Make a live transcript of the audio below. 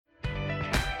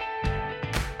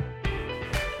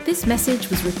This message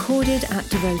was recorded at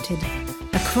Devoted,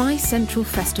 a Christ Central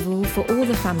festival for all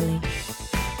the family.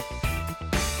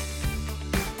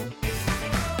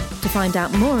 To find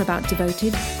out more about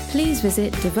Devoted, please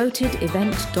visit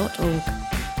devotedevent.org.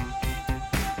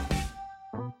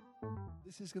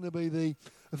 This is going to be the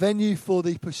venue for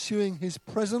the Pursuing His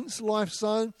Presence Life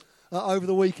Zone over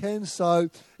the weekend.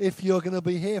 So if you're going to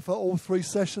be here for all three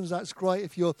sessions, that's great.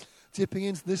 If you're dipping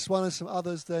into this one and some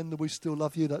others, then we still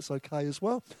love you. That's okay as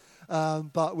well.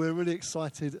 But we're really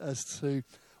excited as to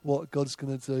what God's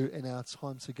going to do in our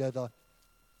time together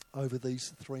over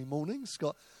these 3 mornings.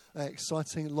 Got an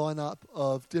exciting lineup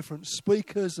of different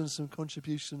speakers and some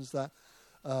contributions that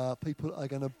people are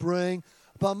going to bring.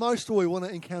 But most of all, we want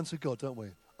to encounter God, don't we?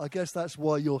 I guess that's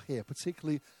why you're here,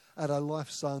 particularly at our life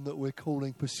zone that we're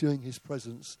calling Pursuing His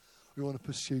Presence. We want to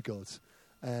pursue God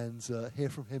and hear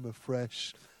from Him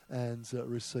afresh and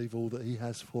receive all that He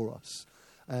has for us.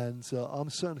 And I'm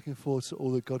certainly looking forward to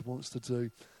all that God wants to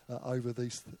do over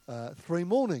these 3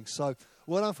 mornings. So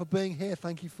well done for being here.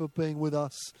 Thank you for being with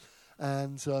us.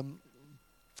 And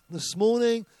this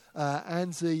morning,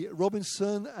 Andy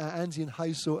Robinson, Andy and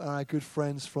Hazel are our good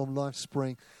friends from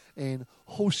LifeSpring in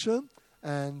Horsham.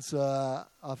 And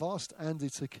I've asked Andy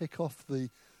to kick off the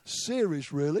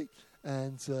series, really.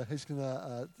 And he's going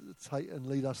to take and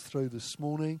lead us through this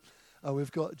morning.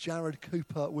 We've got Jared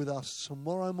Cooper with us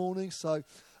tomorrow morning. So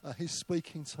he's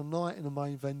speaking tonight in the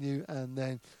main venue. And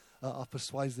then I've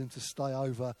persuaded him to stay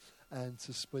over and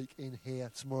to speak in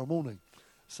here tomorrow morning.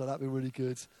 So that'll be really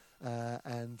good.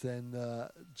 And then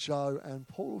Joe and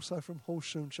Paul, also from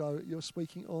Horsham. Joe, you're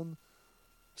speaking on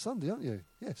Sunday, aren't you?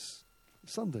 Yes,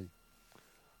 Sunday.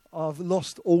 I've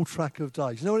lost all track of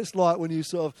days. You know what it's like when you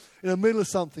sort of in the middle of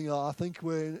something. I think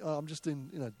I'm just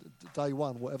in day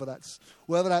one, whatever that's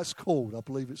called. I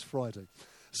believe it's Friday.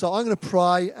 So I'm going to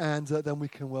pray, and then we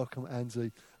can welcome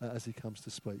Andy as he comes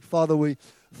to speak. Father, we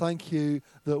thank you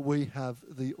that we have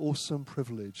the awesome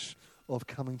privilege of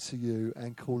coming to you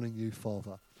and calling you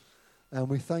Father. And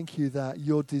we thank you that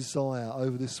your desire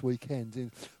over this weekend,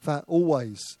 in fact,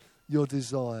 always your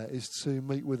desire is to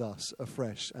meet with us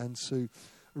afresh and to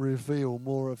reveal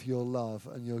more of your love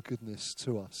and your goodness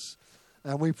to us.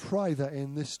 And we pray that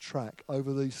in this track,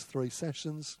 over these 3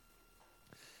 sessions,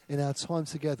 in our time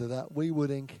together, that we would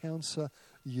encounter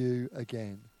you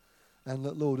again. And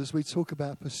that, Lord, as we talk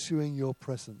about pursuing your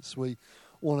presence, we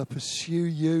want to pursue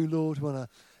you, Lord. We want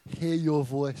to hear your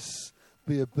voice,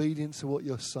 be obedient to what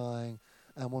you're saying,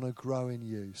 and want to grow in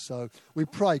you. So we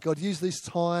pray, God, use this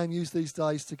time, use these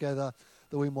days together,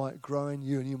 that we might grow in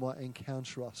you and you might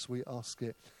encounter us. We ask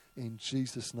it in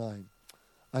Jesus' name.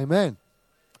 Amen.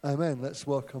 Amen. Let's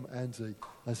welcome Andy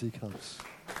as he comes.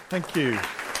 Thank you.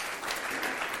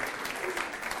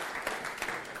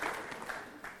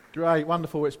 Great,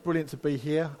 wonderful. It's brilliant to be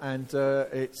here, and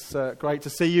it's great to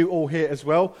see you all here as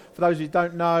well. For those of you who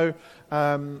don't know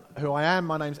who I am,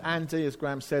 my name's Andy. As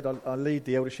Graham said, I lead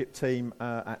the eldership team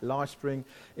at LifeSpring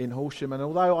in Horsham. And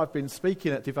although I've been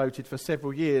speaking at Devoted for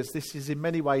several years, this is in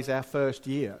many ways our first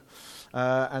year.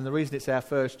 And the reason it's our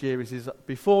first year is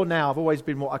before now I've always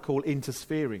been what I call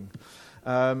intersphering.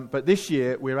 But this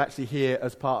year we're actually here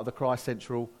as part of the Christ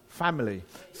Central family.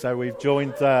 So we've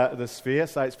joined the sphere.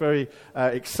 So it's very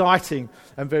exciting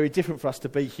and very different for us to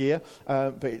be here.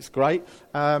 But it's great.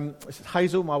 This is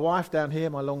Hazel, my wife, down here,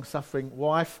 my long-suffering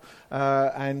wife.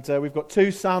 And we've got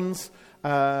 2 sons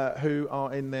who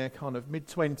are in their kind of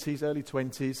mid-20s, early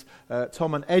 20s.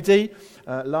 Tom and Eddie.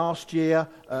 Last year,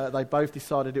 they both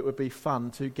decided it would be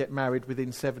fun to get married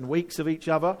within 7 weeks of each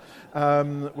other,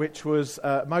 which was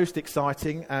most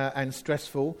exciting and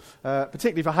stressful,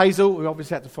 particularly for Hazel, who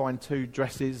obviously had to find 2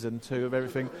 dresses and 2 of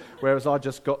everything, whereas I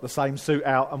just got the same suit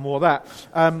out and wore that.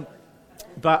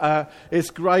 But it's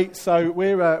great. So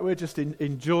we're just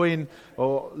enjoying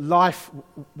life.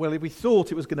 Well, we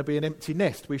thought it was going to be an empty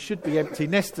nest. We should be empty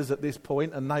nesters at this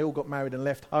point, and they all got married and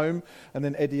left home. And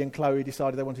then Eddie and Chloe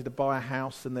decided they wanted to buy a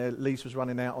house, and their lease was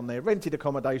running out on their rented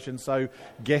accommodation. So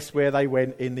guess where they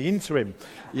went in the interim?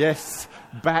 Yes,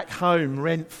 back home,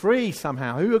 rent-free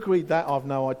somehow. Who agreed that? I've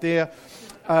no idea.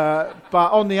 But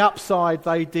on the upside,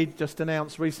 they did just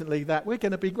announce recently that we're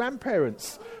going to be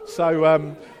grandparents.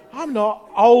 So I'm not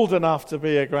old enough to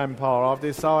be a grandpa. I've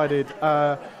decided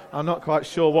I'm not quite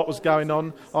sure what was going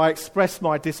on. I expressed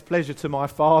my displeasure to my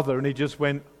father, and he just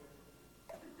went,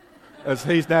 as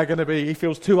he's now going to be, he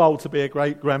feels too old to be a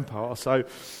great grandpa. So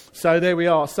there we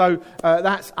are. So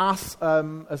that's us.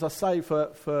 As I say,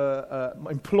 for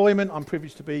employment, I'm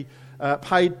privileged to be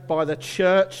paid by the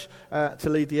church to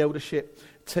lead the eldership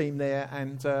team there,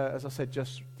 and as I said,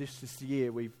 just this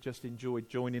year we've just enjoyed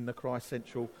joining the Christ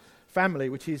Central family,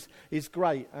 which is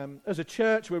great. As a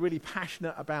church, we're really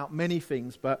passionate about many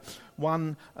things, but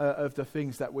one of the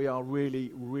things that we are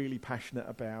really, really passionate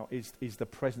about is the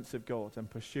presence of God and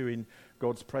pursuing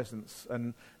God's presence.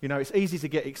 And, you know, it's easy to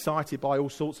get excited by all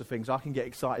sorts of things. I can get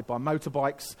excited by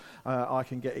motorbikes. I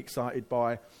can get excited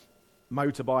by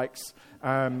motorbikes.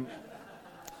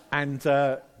 And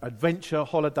adventure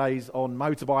holidays on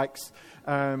motorbikes.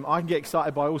 I can get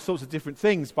excited by all sorts of different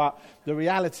things, but the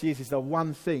reality is the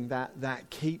one thing that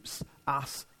keeps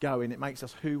us going, it makes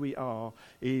us who we are,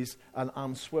 is an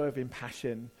unswerving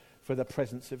passion for the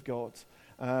presence of God.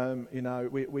 You know,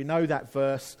 we know that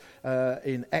verse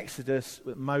in Exodus,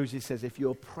 Moses says, if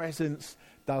your presence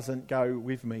doesn't go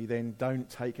with me, then don't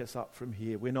take us up from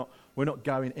here. We're not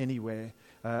going anywhere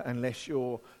unless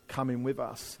you're coming with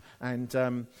us.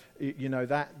 And you know,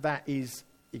 that is,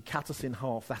 he cut us in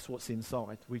half. That's what's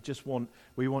inside.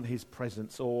 We want his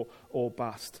presence or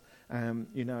bust.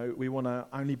 You know, we want to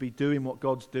only be doing what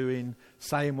God's doing,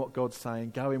 saying what God's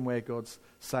saying, going where God's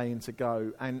saying to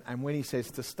go. And when he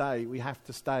says to stay, we have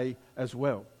to stay as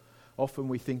well. Often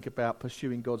we think about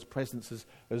pursuing God's presence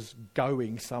as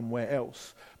going somewhere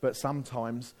else. But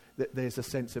sometimes there's a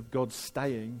sense of God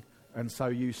staying, and so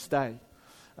you stay.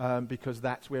 Because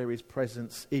that's where his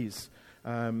presence is.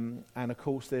 And of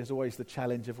course there's always the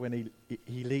challenge of when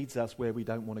he leads us where we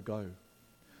don't want to go.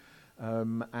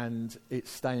 And it's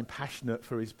staying passionate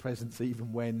for his presence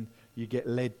even when you get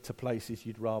led to places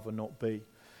you'd rather not be.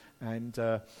 And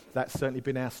that's certainly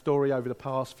been our story over the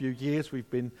past few years. We've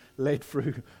been led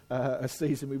through a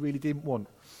season we really didn't want.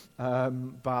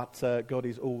 But God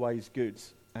is always good.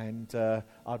 And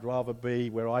I'd rather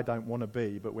be where I don't want to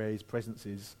be, but where his presence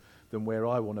is, than where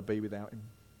I want to be without him.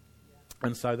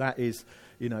 And so that is,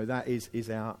 you know, that is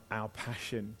our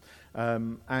passion.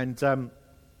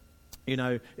 You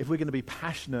know, if we're going to be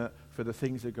passionate for the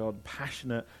things of God,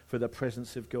 passionate for the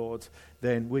presence of God,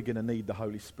 then we're going to need the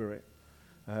Holy Spirit.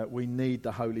 We need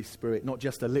the Holy Spirit, not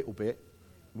just a little bit.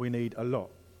 We need a lot.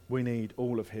 We need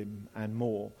all of him and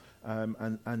more. You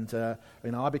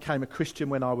know, I became a Christian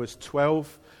when I was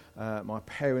 12. My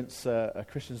parents, a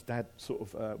Christian's dad, sort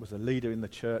of was a leader in the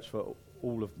church for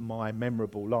all of my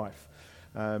memorable life.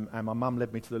 And my mum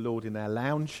led me to the Lord in our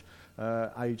lounge,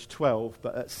 age 12.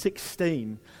 But at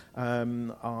 16,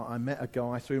 I met a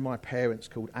guy through my parents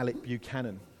called Alec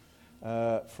Buchanan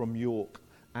from York.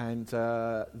 And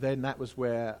then that was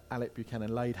where Alec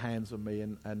Buchanan laid hands on me,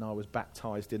 and I was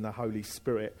baptised in the Holy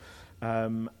Spirit.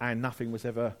 And nothing was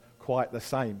ever quite the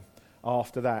same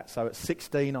after that. So at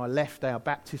 16, I left our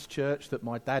Baptist church that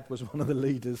my dad was one of the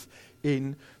leaders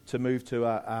in to move to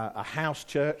a house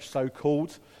church,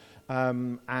 so-called.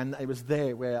 And it was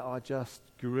there where I just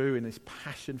grew in this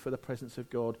passion for the presence of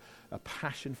God, a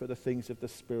passion for the things of the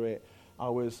Spirit. I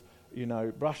was, you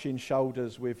know, brushing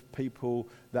shoulders with people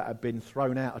that had been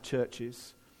thrown out of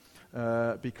churches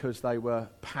because they were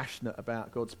passionate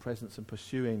about God's presence and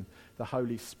pursuing the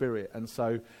Holy Spirit. And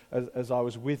so as I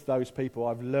was with those people,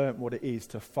 I've learnt what it is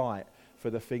to fight for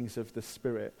the things of the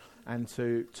Spirit and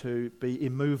to be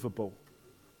immovable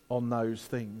on those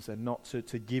things and not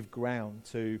to give ground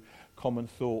to common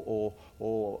thought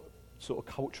or sort of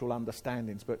cultural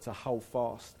understandings, but to hold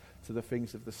fast to the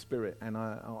things of the Spirit. And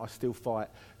I still fight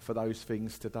for those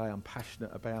things today. I'm passionate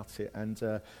about it, and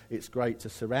it's great to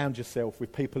surround yourself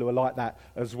with people who are like that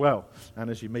as well.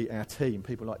 And as you meet our team,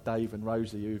 people like Dave and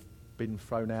Rosie who've been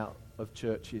thrown out of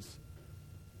churches.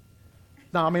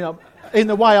 No, I mean, in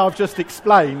the way I've just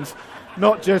explained,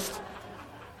 not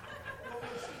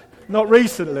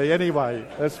recently anyway,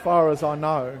 as far as I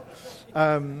know.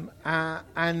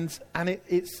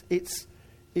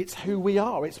 It's who we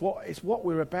are. It's what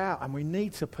we're about, and we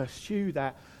need to pursue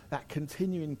that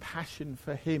continuing passion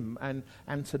for him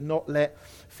and to not let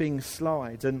things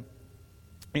slide. And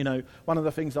you know, one of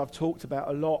the things I've talked about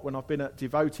a lot when I've been at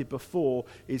Devoted before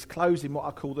is closing what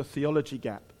I call the theology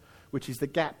gap, which is the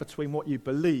gap between what you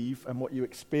believe and what you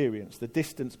experience, the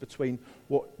distance between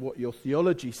what your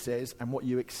theology says and what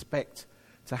you expect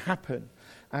to happen.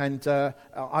 And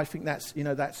I think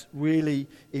that's really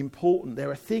important.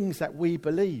 There are things that we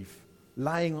believe,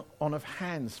 laying on of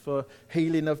hands for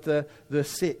healing of the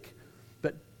sick.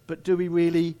 But do we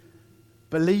really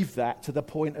believe that to the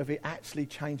point of it actually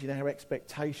changing our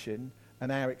expectation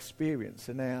and our experience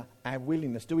and our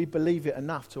willingness? Do we believe it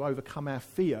enough to overcome our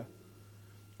fear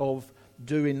of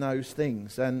doing those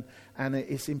things? And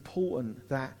it's important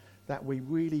that we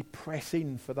really press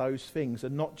in for those things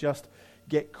and not just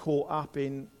get caught up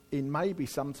in maybe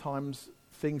sometimes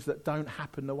things that don't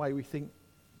happen the way we think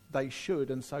they should,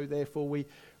 and so therefore we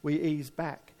we ease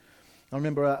back. I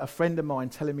remember a friend of mine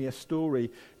telling me a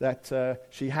story that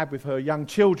she had with her young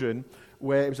children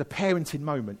where it was a parenting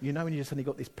moment. You know when you just suddenly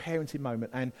got this parenting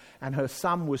moment, and her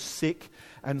son was sick,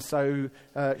 and so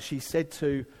she said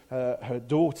to her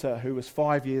daughter, who was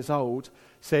 5 years old,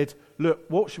 said, look,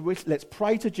 let's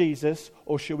pray to Jesus,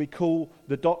 or shall we call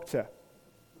the doctor?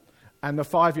 And the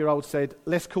 5-year-old said,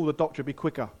 let's call the doctor, it'll be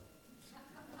quicker.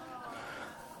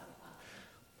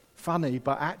 Funny,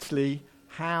 but actually,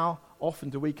 how often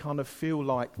do we kind of feel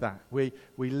like that? We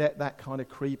let that kind of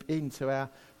creep into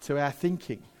our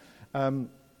thinking. And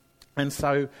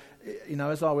so,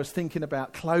 as I was thinking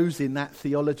about closing that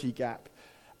theology gap,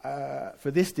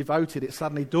 for this Devoted, it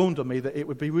suddenly dawned on me that it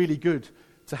would be really good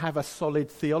to have a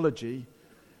solid theology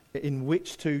in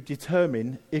which to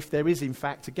determine if there is in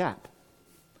fact a gap.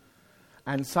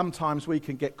 And sometimes we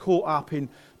can get caught up in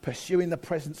pursuing the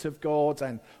presence of God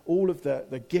and all of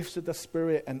the gifts of the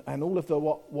Spirit and all of the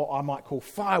what I might call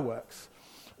fireworks,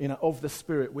 of the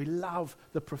Spirit. We love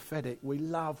the prophetic. We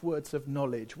love words of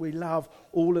knowledge. We love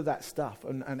all of that stuff.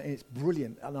 And it's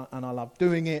brilliant. And I love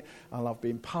doing it. I love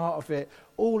being part of it.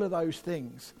 All of those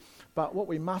things. But what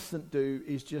we mustn't do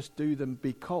is just do them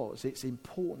because it's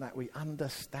important that we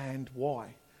understand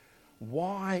why.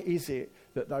 Why is it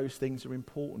that those things are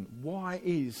important? Why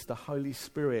is the Holy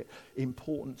Spirit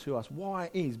important to us?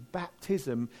 Why is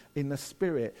baptism in the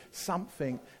Spirit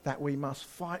something that we must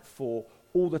fight for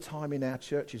all the time in our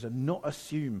churches and not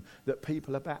assume that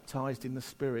people are baptized in the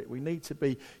Spirit? We need to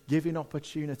be giving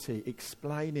opportunity,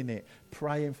 explaining it,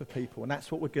 praying for people. And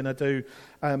that's what we're going to do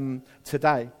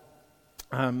today.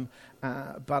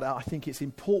 But I think it's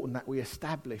important that we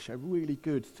establish a really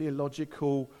good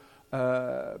theological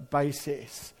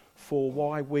basis for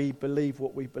why we believe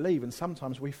what we believe. And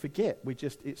sometimes we forget.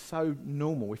 It's so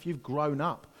normal. If you've grown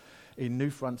up in New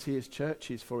Frontiers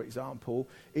churches, for example,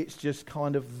 it's just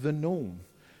kind of the norm.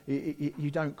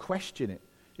 You don't question it.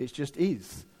 It just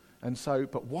is. And so,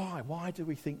 but why? Why do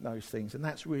we think those things? And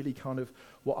that's really kind of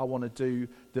what I want to do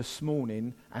this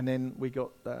morning. And then we got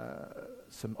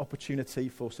some opportunity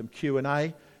for some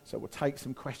Q&A. So we'll take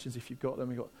some questions if you've got them.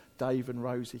 We've got Dave and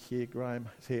Rosie here, Graham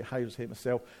is here, Hazel's here,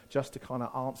 myself, just to kind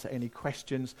of answer any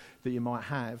questions that you might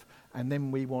have. And then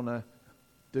we want to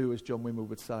do as John Wimber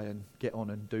would say and get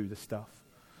on and do the stuff.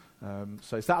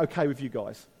 So is that okay with you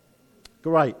guys?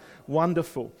 Great,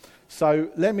 wonderful. So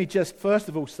let me just first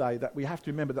of all say that we have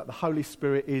to remember that the Holy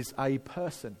Spirit is a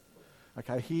person.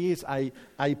 Okay, he is a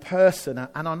person,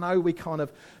 and I know we kind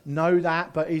of know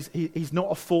that, but he's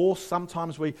not a force.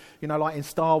 Sometimes we, like in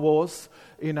Star Wars,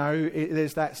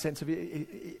 there's that sense of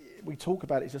we talk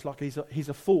about it, it's just like he's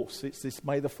a force. It's this,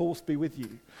 may the force be with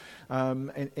you.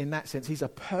 In that sense, he's a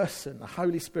person. The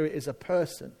Holy Spirit is a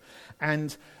person.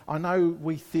 And I know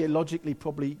we theologically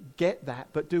probably get that,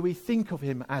 but do we think of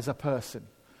him as a person?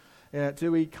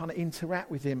 Do we kind of interact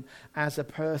with him as a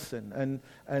person?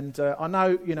 And I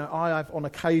know, I have on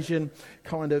occasion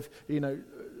kind of,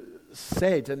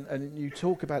 said, and you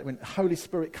talk about it when the Holy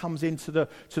Spirit comes into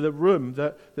the room,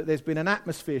 that there's been an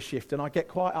atmosphere shift, and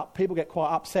people get quite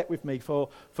upset with me for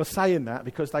saying that,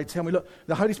 because they tell me, look,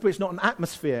 the Holy Spirit's not an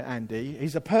atmosphere, Andy,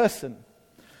 he's a person.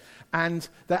 And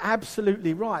they're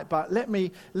absolutely right, but let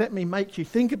me make you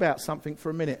think about something for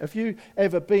a minute. Have you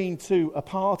ever been to a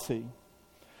party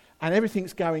and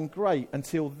everything's going great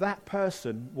until that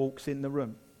person walks in the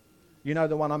room? You know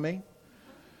the one I mean?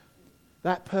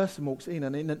 That person walks in,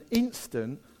 and in an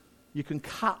instant, you can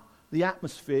cut the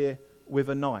atmosphere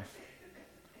with a knife.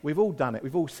 We've all done it.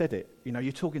 We've all said it.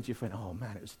 You're talking to your friend, oh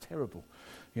man, it was terrible.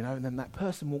 And then that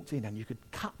person walked in, and you could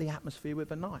cut the atmosphere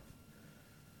with a knife.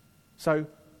 So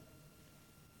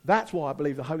that's why I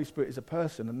believe the Holy Spirit is a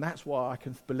person, and that's why I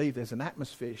can believe there's an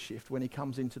atmosphere shift when he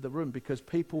comes into the room, because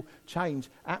people change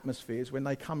atmospheres when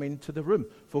they come into the room,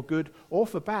 for good or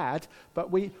for bad.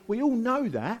 But we all know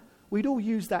that. We'd all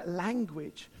use that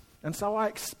language. And so I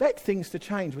expect things to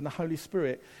change when the Holy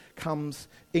Spirit comes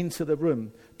into the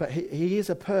room. But he is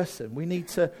a person. We need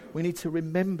to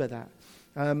remember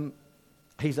that.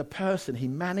 He's a person. He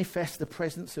manifests the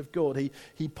presence of God.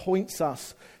 He points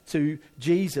us to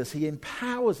Jesus. He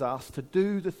empowers us to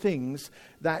do the things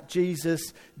that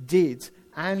Jesus did.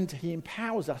 And he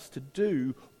empowers us to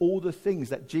do all the things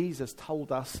that Jesus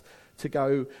told us to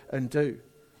go and do.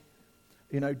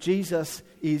 Jesus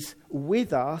is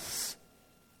with us,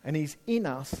 and he's in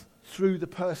us through the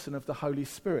person of the Holy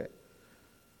Spirit.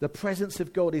 The presence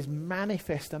of God is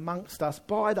manifest amongst us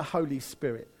by the Holy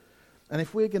Spirit. And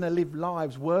if we're going to live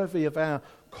lives worthy of our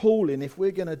calling, if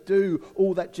we're going to do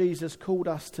all that Jesus called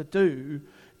us to do,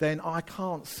 then I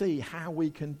can't see how we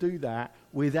can do that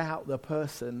without the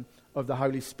person of the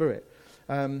Holy Spirit.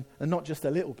 and not just a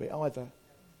little bit either.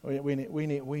 We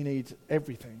need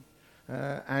everything.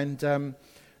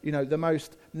 The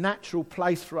most natural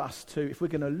place for us to, if we're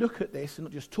going to look at this and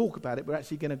not just talk about it, we're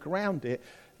actually going to ground it,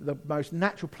 the most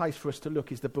natural place for us to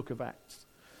look is the book of Acts.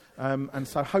 And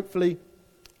so hopefully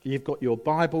you've got your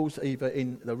Bibles, either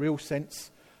in the real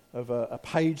sense of a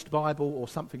paged Bible or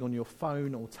something on your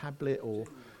phone or tablet, or,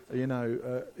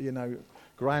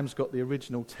 Graham's got the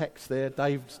original text there.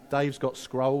 Dave's got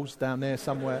scrolls down there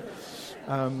somewhere.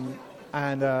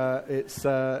 And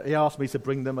he asked me to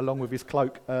bring them along with his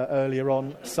cloak earlier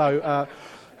on. So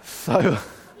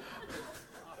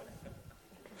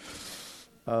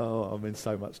I'm in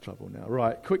so much trouble now.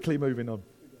 Right, quickly moving on.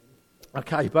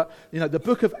 Okay, but the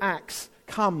book of Acts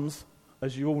comes,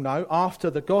 as you all know, after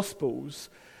the Gospels.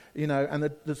 And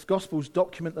the Gospels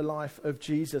document the life of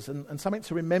Jesus. And something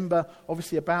to remember,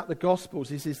 obviously, about the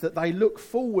Gospels is that they look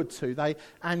forward to, they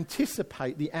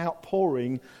anticipate the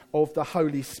outpouring of the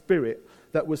Holy Spirit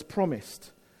that was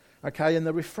promised. Okay, and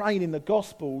the refrain in the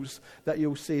Gospels that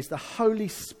you'll see is the Holy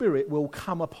Spirit will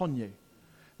come upon you.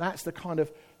 That's the kind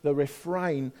of the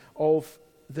refrain of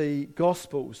the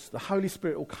Gospels. The Holy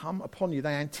Spirit will come upon you.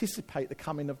 They anticipate the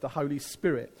coming of the Holy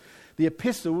Spirit. The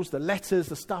epistles, the letters,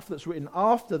 the stuff that's written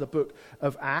after the book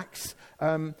of Acts,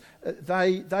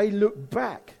 they look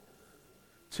back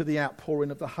to the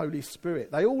outpouring of the Holy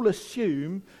Spirit. They all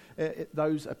assume,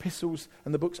 those epistles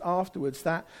and the books afterwards,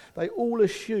 that they all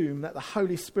assume that the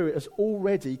Holy Spirit has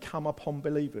already come upon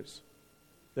believers.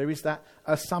 There is that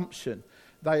assumption.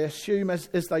 They assume, as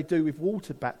they do with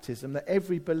water baptism, that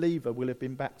every believer will have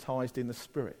been baptized in the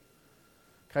Spirit.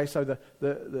 Okay, so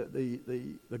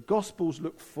the Gospels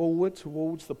look forward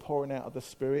towards the pouring out of the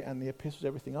Spirit, and the epistles,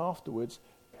 everything afterwards,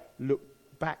 look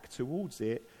back towards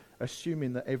it,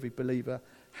 assuming that every believer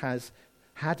has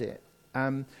had it.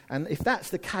 And if that's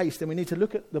the case, then we need to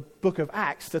look at the book of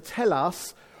Acts to tell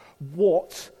us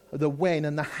what, the when,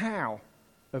 and the how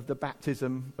of the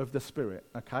baptism of the Spirit.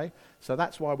 Okay, so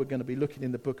that's why we're going to be looking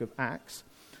in the book of Acts.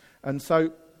 And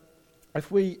so,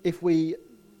 if we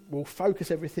we'll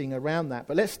focus everything around that.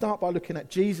 But let's start by looking at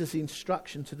Jesus'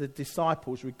 instruction to the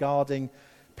disciples regarding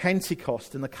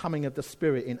Pentecost and the coming of the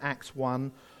Spirit in Acts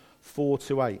 1,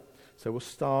 4-8. So we'll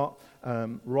start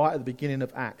right at the beginning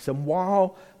of Acts. And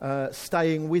while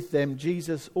staying with them,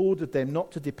 Jesus ordered them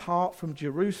not to depart from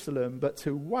Jerusalem, but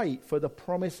to wait for the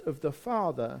promise of the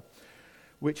Father,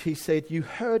 which he said, "You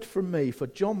heard from me, for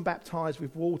John baptized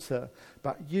with water,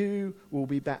 but you will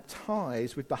be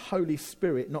baptized with the Holy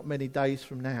Spirit not many days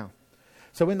from now."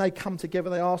 So when they come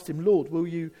together, they asked him, "Lord, will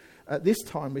you at this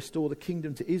time restore the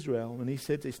kingdom to Israel?" And he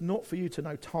said, "It's not for you to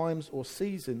know times or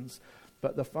seasons,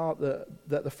 but the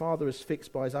Father is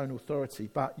fixed by his own authority.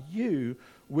 But you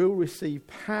will receive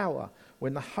power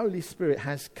when the Holy Spirit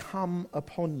has come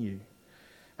upon you.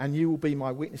 And you will be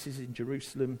my witnesses in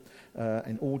Jerusalem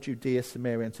and all Judea,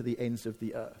 Samaria, and to the ends of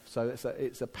the earth." So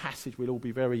it's a passage we'll all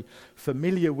be very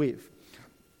familiar with.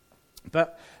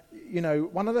 But,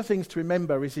 one of the things to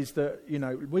remember is that,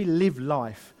 we live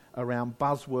life around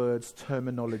buzzwords,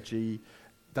 terminology,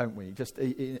 don't we? Just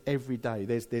every day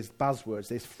there's buzzwords,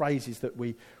 there's phrases that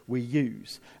we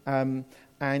use. In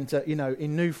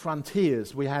New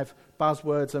Frontiers we have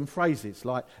buzzwords and phrases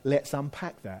like, "Let's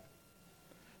unpack that."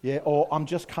 Yeah, or "I'm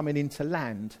just coming into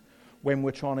land," when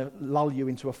we're trying to lull you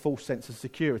into a false sense of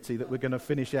security that we're going to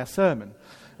finish our sermon.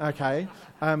 Okay?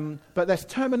 But there's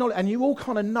terminology, and you all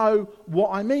kind of know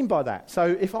what I mean by that.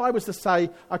 So if I was to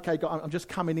say, "Okay, God, I'm just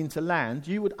coming into land,"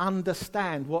 you would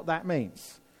understand what that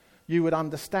means. You would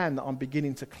understand that I'm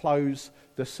beginning to close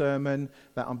the sermon,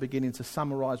 that I'm beginning to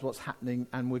summarize what's happening,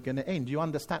 and we're going to end. You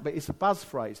understand? But it's a buzz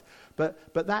phrase. But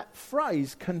that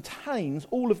phrase contains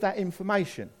all of that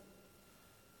information.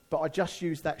 But I just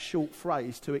use that short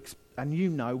phrase and you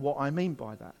know what I mean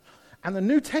by that. And the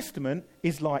New Testament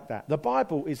is like that. The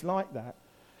Bible is like that.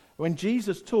 When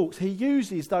Jesus talks, he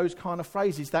uses those kind of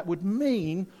phrases that would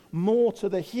mean more to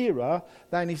the hearer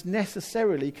than is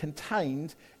necessarily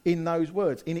contained in those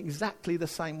words, in exactly the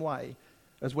same way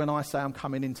as when I say I'm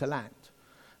coming into land.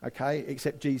 Okay?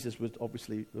 Except Jesus would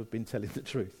obviously have been telling the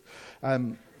truth.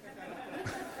 That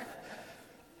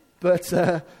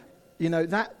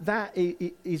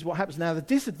is what happens. Now, the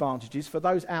disadvantages for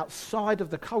those outside of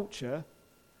the culture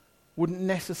wouldn't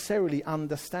necessarily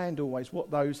understand always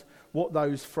what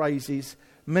those phrases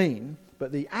mean.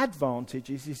 But the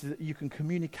advantage is that you can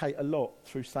communicate a lot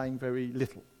through saying very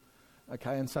little.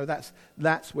 Okay, and so that's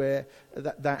where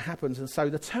that happens. And so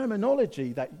the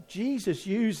terminology that Jesus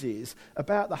uses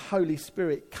about the Holy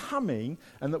Spirit coming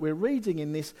and that we're reading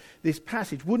in this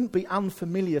passage wouldn't be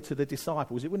unfamiliar to the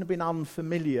disciples. It wouldn't have been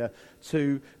unfamiliar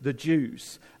to the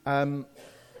Jews. And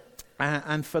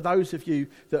for those of you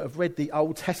that have read the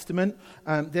Old Testament,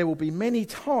 there will be many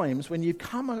times when you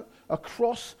come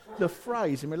across the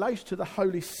phrase in relation to the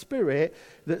Holy Spirit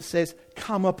that says,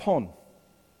 come upon.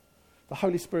 The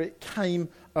Holy Spirit came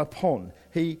upon.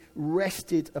 He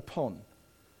rested upon.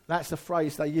 That's the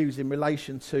phrase they use in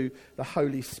relation to the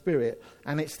Holy Spirit.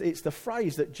 And it's the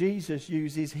phrase that Jesus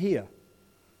uses here.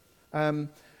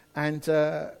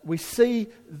 We see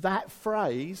that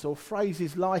phrase or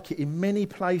phrases like it in many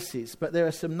places, but there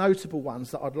are some notable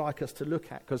ones that I'd like us to look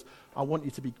at because I want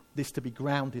you this to be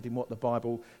grounded in what the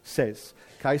Bible says.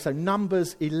 Okay, so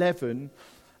Numbers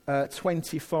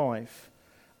 11:25.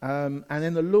 And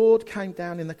then the Lord came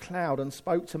down in the cloud and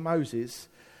spoke to Moses,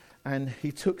 and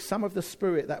he took some of the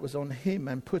Spirit that was on him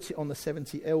and put it on the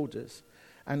 70 elders.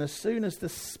 And as soon as the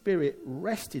Spirit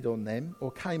rested on them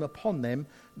or came upon them,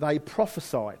 they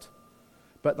prophesied.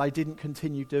 But they didn't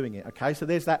continue doing it. Okay, so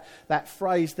there's that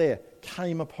phrase there,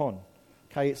 came upon.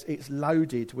 Okay, it's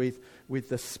loaded with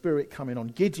the Spirit coming on.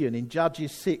 Gideon in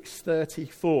Judges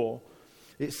 6:34,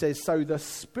 it says, so the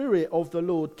Spirit of the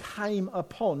Lord came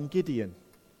upon Gideon.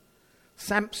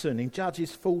 Samson in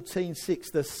Judges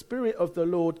 14:6, the Spirit of the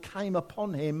Lord came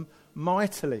upon him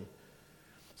mightily.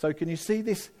 So can you see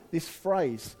this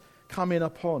phrase, coming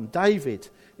upon? David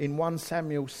in 1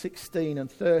 Samuel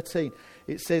 16:13,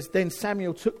 it says, then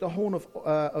Samuel took the horn of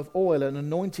oil and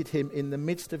anointed him in the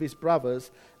midst of his brothers,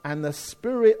 and the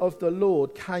Spirit of the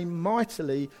Lord came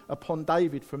mightily upon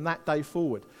David from that day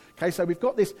forward. Okay, so we've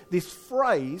got this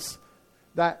phrase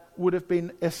that would have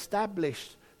been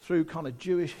established through kind of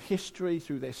Jewish history,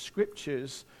 through their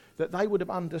scriptures, that they would have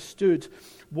understood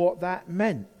what that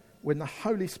meant when the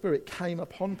Holy Spirit came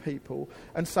upon people.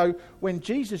 And so when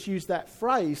Jesus used that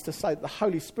phrase to say that the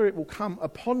Holy Spirit will come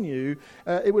upon you,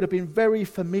 it would have been very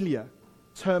familiar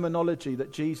terminology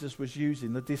that Jesus was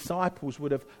using. The disciples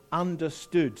would have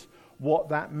understood what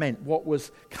that meant, what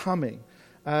was coming.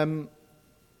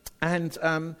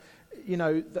 You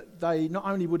know, that they not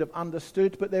only would have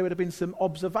understood, but there would have been some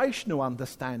observational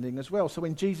understanding as well. So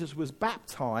when Jesus was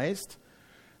baptized,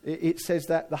 it says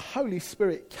that the Holy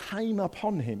Spirit came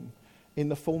upon him in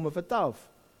the form of a dove.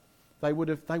 They would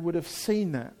have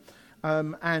seen that.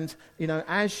 And, you know,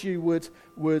 as you would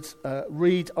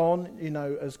read on, you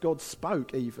know, as God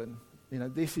spoke even, you know,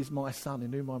 this is my son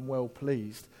in whom I'm well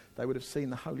pleased, they would have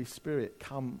seen the Holy Spirit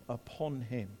come upon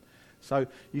him. So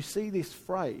you see this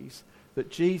phrase that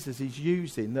Jesus is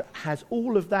using that has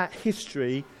all of that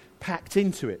history packed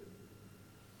into it.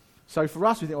 So for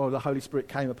us, we think, oh, the Holy Spirit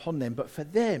came upon them. But for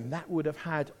them, that would have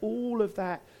had all of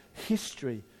that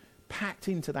history packed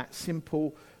into that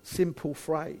simple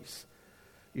phrase.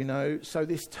 You know, so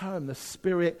this term, the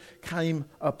Spirit came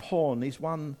upon, is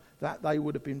one that they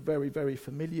would have been very, very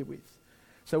familiar with.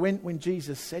 So when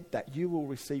Jesus said that, you will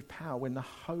receive power when the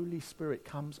Holy Spirit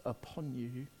comes upon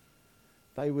you,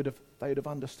 they would have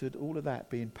understood all of that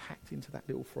being packed into that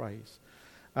little phrase.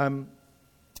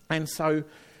 And so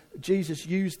Jesus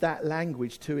used that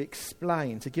language to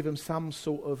explain, to give them some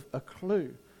sort of a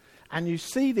clue. And you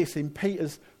see this in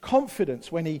Peter's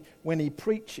confidence when he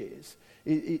preaches.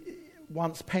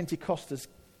 Once Pentecost has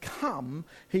come,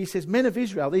 he says, men of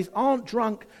Israel, these aren't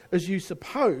drunk as you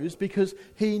suppose, because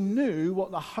he knew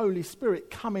what the Holy Spirit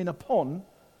coming upon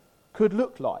could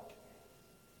look like.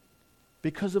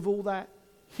 Because of all that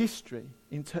history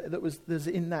there's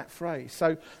in that phrase.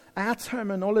 So our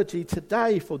terminology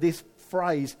today for this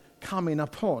phrase, coming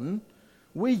upon,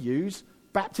 we use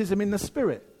baptism in the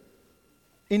Spirit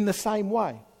in the same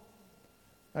way.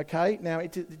 Okay, now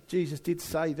Jesus did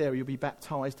say there, you'll be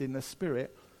baptized in the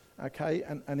Spirit. Okay,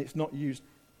 and it's not used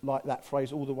like that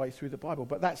phrase all the way through the Bible,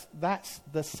 but that's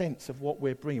the sense of what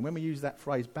we're bringing. When we use that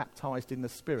phrase, baptized in the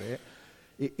Spirit,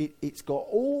 it's got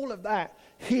all of that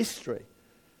history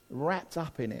wrapped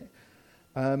up in it.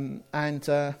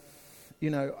 You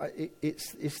know,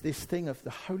 it's this thing of the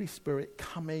Holy Spirit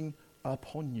coming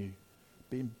upon you,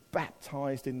 being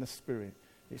baptized in the Spirit.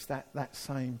 It's that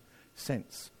same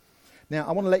sense. Now,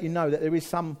 I want to let you know that there is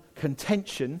some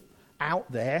contention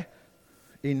out there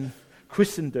in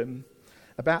Christendom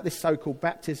about this so-called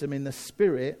baptism in the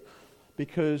Spirit,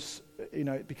 because, you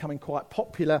know, it's becoming quite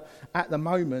popular at the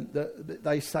moment that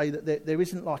they say that there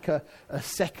isn't like a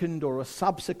second or a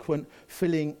subsequent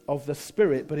filling of the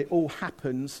Spirit, but it all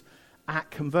happens at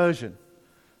conversion.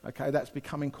 Okay, that's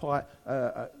becoming quite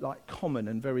like common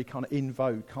and very kind of in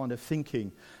vogue kind of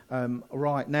thinking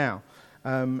right now.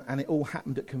 And it all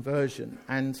happened at conversion.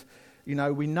 And, you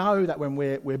know, we know that when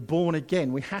we're born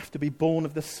again, we have to be born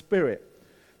of the Spirit.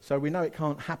 So we know it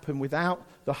can't happen without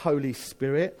the Holy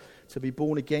Spirit. To be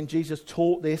born again, Jesus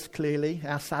taught this clearly.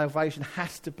 Our salvation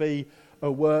has to be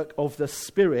a work of the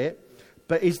Spirit.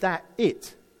 But is that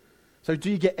it? So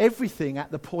do you get everything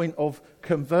at the point of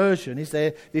conversion? Is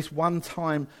there this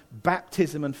one-time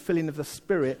baptism and filling of the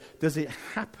Spirit? Does it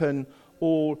happen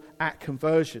all at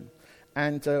conversion?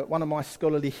 And one of my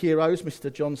scholarly heroes,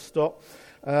 Mr. John Stott,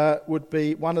 would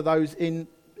be one of those in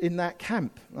that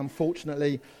camp.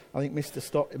 Unfortunately, I think Mr.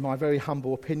 Stott, in my very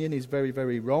humble opinion, is very,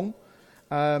 very wrong.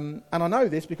 And I know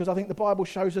this because I think the Bible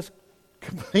shows us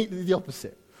completely the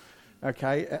opposite.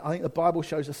 Okay, I think the Bible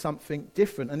shows us something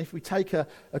different. And if we take a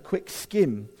quick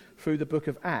skim through the book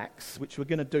of Acts, which we're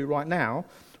going to do right now,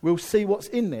 we'll see what's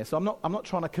in there. So I'm not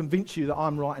trying to convince you that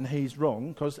I'm right and he's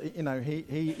wrong, because, you know,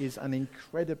 he is an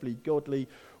incredibly godly,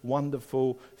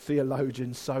 wonderful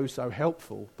theologian, so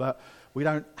helpful. But we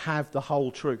don't have the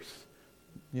whole truth.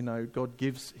 You know, God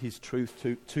gives his truth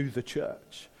to the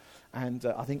church. And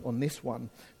I think on this one,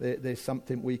 there's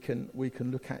something we can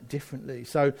look at differently.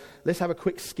 So let's have a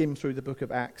quick skim through the book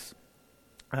of Acts.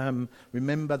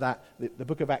 Remember that the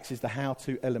book of Acts is the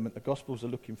how-to element. The Gospels are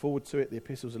looking forward to it. The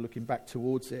epistles are looking back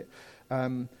towards it.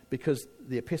 Because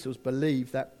the epistles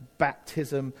believe that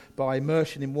baptism by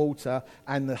immersion in water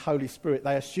and the Holy Spirit,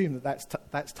 they assume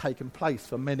that's taken place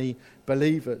for many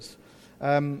believers.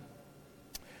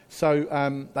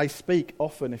 So they speak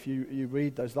often, if you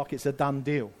read those, like it's a done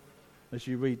deal as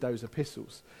you read those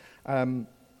epistles.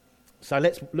 So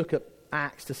let's look at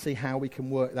Acts to see how we can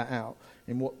work that out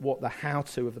in what the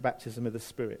how-to of the baptism of the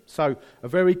Spirit. So a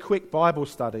very quick Bible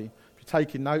study. If you're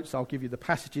taking notes, I'll give you the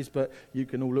passages, but you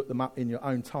can all look them up in your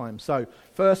own time. So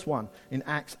first one, in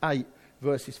Acts 8,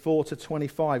 verses 4 to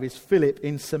 25, is Philip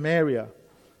in Samaria.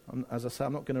 As I say,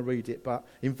 I'm not going to read it, but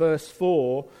in verse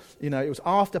 4, you know, it was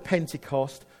after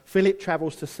Pentecost. Philip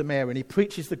travels to Samaria and he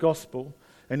preaches the gospel.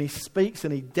 And he speaks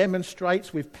and he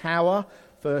demonstrates with power,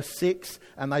 verse 6,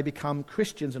 and they become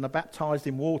Christians and are baptized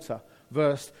in water,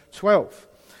 verse 12.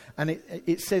 And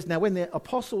it says, now when the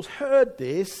apostles heard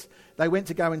this, they went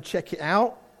to go and check it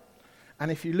out. And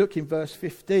if you look in verse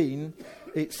 15,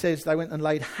 it says they went and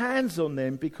laid hands on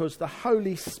them because the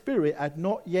Holy Spirit had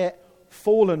not yet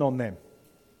fallen on them.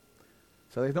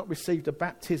 So they've not received a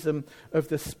baptism of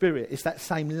the Spirit. It's that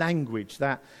same language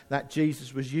that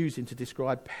Jesus was using to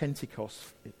describe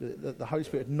Pentecost. The Holy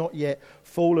Spirit had not yet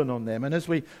fallen on them. And as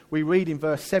we read in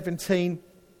verse 17,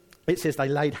 it says they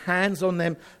laid hands on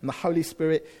them and the Holy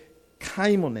Spirit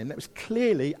came on them. That was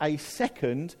clearly a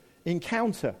second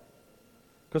encounter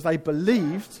because they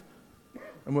believed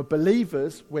and were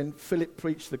believers when Philip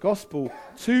preached the gospel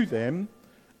to them.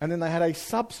 And then they had a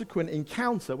subsequent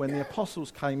encounter when the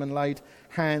apostles came and laid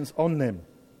hands on them.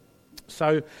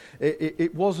 So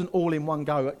it wasn't all in one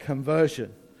go at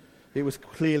conversion. It was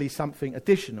clearly something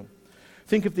additional.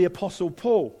 Think of the apostle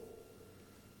Paul,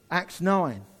 Acts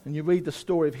 9, and you read the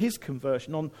story of his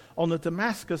conversion. On the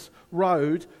Damascus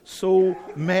road, Saul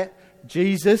met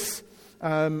Jesus,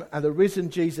 and the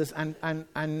risen Jesus,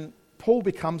 and Paul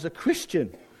becomes a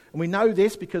Christian. And we know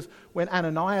this because when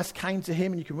Ananias came to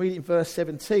him, and you can read it in verse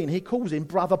 17, he calls him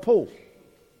Brother Paul.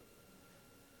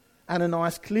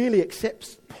 Ananias clearly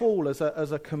accepts Paul as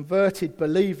a converted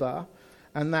believer,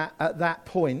 and that at that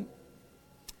point,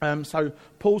 so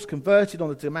Paul's converted on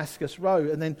the Damascus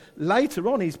road, and then later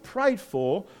on he's prayed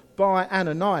for by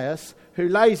Ananias, who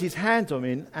lays his hand on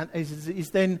him and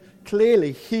is then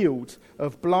clearly healed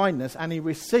of blindness, and he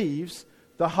receives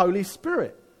the Holy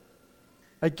Spirit.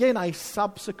 Again, a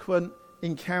subsequent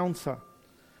encounter.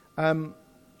 And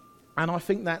I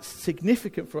think that's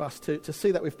significant for us to see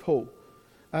that with Paul.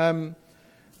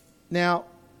 Now,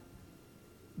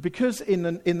 because in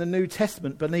the New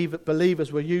Testament,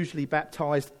 believers were usually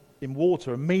baptized in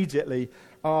water immediately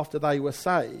after they were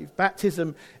saved,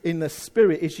 baptism in the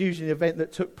Spirit is usually an event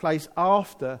that took place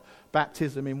after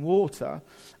baptism in water,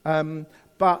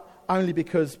 but only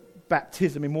because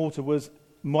baptism in water was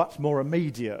much more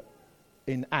immediate.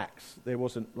 In Acts, there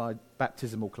wasn't like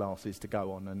baptismal classes to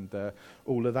go on and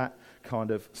all of that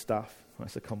kind of stuff.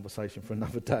 That's a conversation for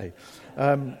another day.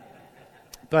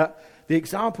 But the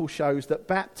example shows that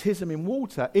baptism in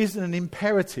water isn't an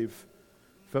imperative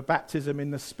for baptism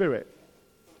in the Spirit,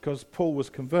 because Paul was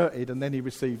converted and then he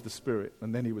received the Spirit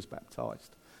and then he was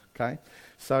baptized. Okay,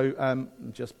 so I'm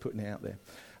just putting it out there.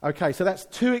 Okay, so that's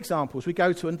two examples. We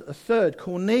go to a third,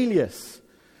 Cornelius.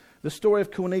 The story of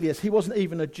Cornelius. He wasn't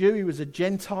even a Jew, he was a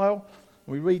Gentile.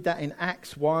 We read that in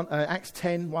Acts 10,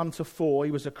 1-4.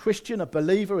 He was a Christian, a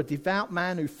believer, a devout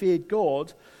man who feared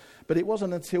God. But it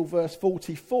wasn't until verse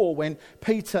 44 when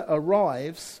Peter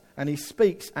arrives and he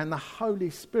speaks and the Holy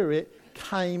Spirit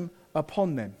came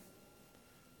upon them.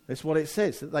 That's what it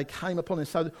says, that they came upon them.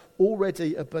 So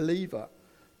already a believer,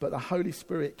 but the Holy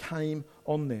Spirit came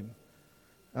on them.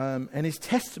 And his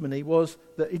testimony was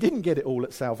that he didn't get it all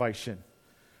at salvation.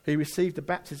 He received the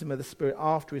baptism of the Spirit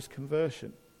after his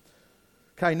conversion.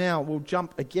 Okay, now we'll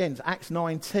jump again to Acts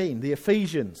 19, the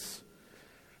Ephesians.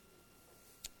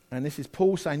 And this is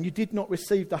Paul saying, you did not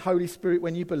receive the Holy Spirit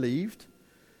when you believed.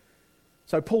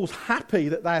 So Paul's happy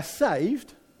that they are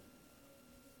saved.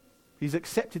 He's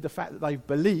accepted the fact that they've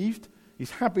believed.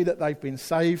 He's happy that they've been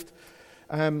saved.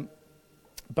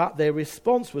 But their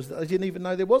response was that they didn't even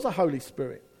know there was a Holy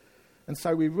Spirit. And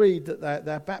so we read that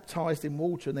they're baptized in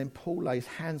water, and then Paul lays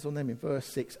hands on them in verse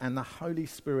 6, and the Holy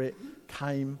Spirit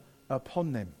came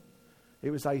upon them.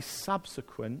 It was a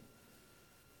subsequent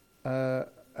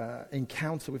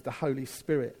encounter with the Holy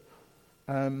Spirit.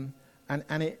 And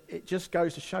it just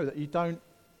goes to show that you don't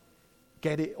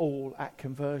get it all at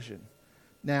conversion.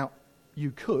 Now,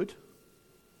 you could.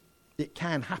 It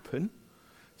can happen.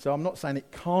 So I'm not saying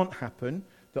it can't happen.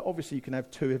 That obviously you can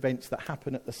have two events that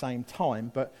happen at the same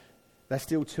time, but they're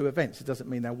still two events. It doesn't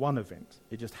mean they're one event.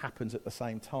 It just happens at the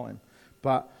same time.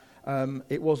 But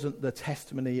it wasn't the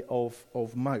testimony of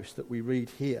most that we read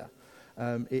here.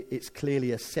 It's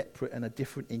clearly a separate and a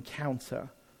different encounter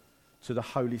to the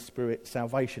Holy Spirit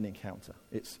salvation encounter.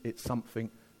 It's something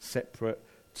separate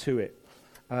to it.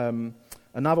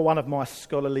 Another one of my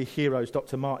scholarly heroes,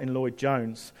 Dr. Martin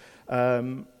Lloyd-Jones,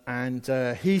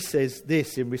 and he says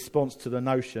this in response to the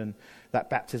notion that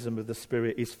baptism of the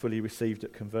Spirit is fully received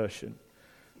at conversion.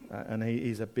 And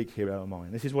he's a big hero of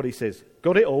mine. This is what he says.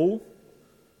 Got it all?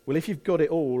 Well, if you've got it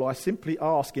all, I simply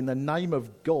ask in the name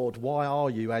of God, why are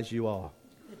you as you are?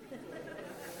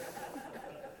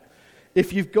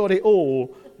 If you've got it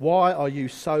all, why are you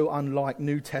so unlike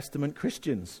New Testament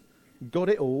Christians? Got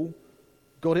it all?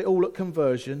 Got it all at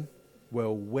conversion?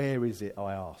 Well, where is it,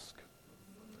 I ask?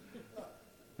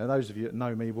 Now, those of you that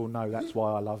know me will know that's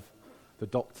why I love the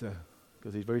doctor,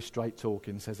 because he's very straight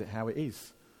talking, says it how it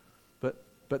is.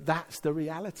 But that's the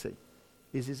reality.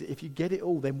 Is if you get it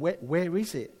all, then where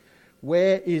is it?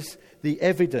 Where is the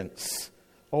evidence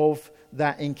of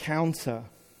that encounter?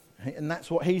 And that's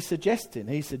what he's suggesting.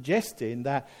 He's suggesting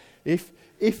that if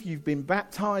you've been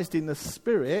baptized in the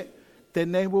Spirit,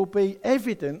 then there will be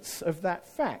evidence of that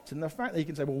fact. And the fact that you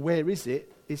can say, well, where is it?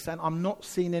 Is saying, I'm not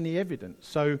seeing any evidence.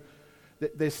 So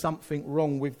there's something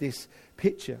wrong with this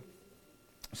picture.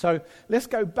 So let's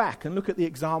go back and look at the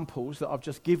examples that I've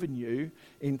just given you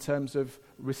in terms of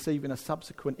receiving a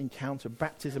subsequent encounter,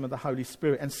 baptism of the Holy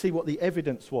Spirit, and see what the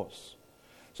evidence was.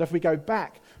 So if we go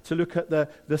back to look at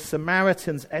the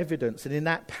Samaritan's evidence, and in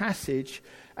that passage,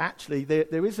 actually,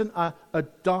 there isn't a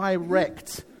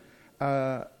direct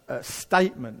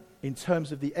statement in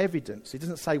terms of the evidence. It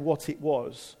doesn't say what it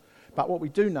was. But what we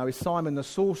do know is Simon the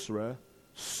sorcerer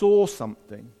saw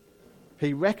something.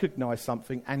 He recognized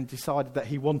something and decided that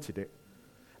he wanted it.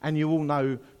 And you all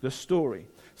know the story.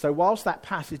 So whilst that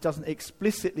passage doesn't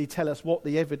explicitly tell us what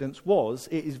the evidence was,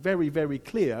 it is very, very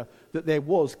clear that there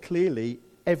was clearly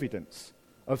evidence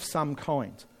of some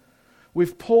kind.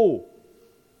 With Paul,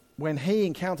 when he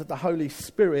encountered the Holy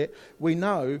Spirit, we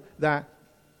know that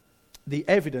the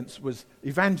evidence was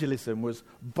evangelism, was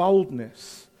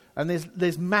boldness. And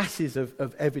there's masses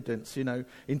of evidence,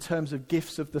 in terms of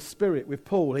gifts of the Spirit. With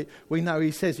Paul, we know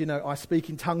he says, I speak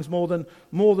in tongues more than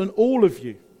all of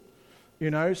you.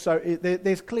 So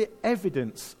there's clear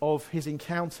evidence of his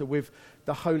encounter with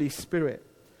the Holy Spirit.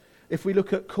 If we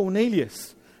look at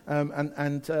Cornelius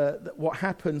and what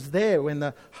happens there when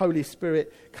the Holy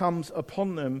Spirit comes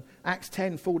upon them, Acts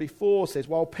 10:44 says,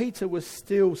 while Peter was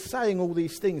still saying all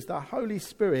these things, the Holy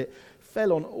Spirit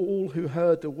fell on all who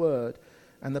heard the word.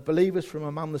 And the believers from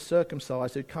among the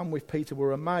circumcised who'd come with Peter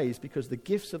were amazed because the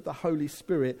gifts of the Holy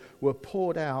Spirit were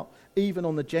poured out even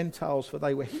on the Gentiles, for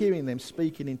they were hearing them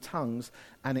speaking in tongues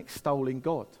and extolling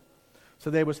God.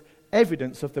 So there was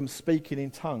evidence of them speaking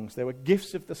in tongues. There were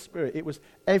gifts of the Spirit. It was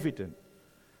evident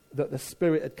that the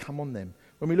Spirit had come on them.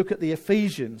 When we look at the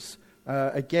Ephesians,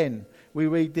 again, we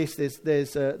read this,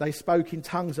 they spoke in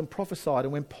tongues and prophesied,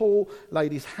 and when Paul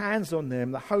laid his hands on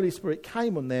them, the Holy Spirit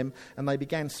came on them, and they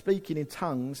began speaking in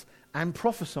tongues and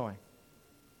prophesying.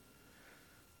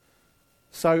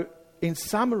 So, in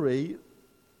summary,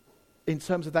 in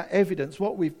terms of that evidence,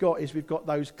 what we've got is we've got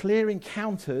those clear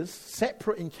encounters,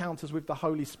 separate encounters with the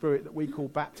Holy Spirit that we call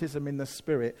baptism in the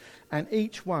Spirit. And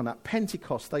each one, at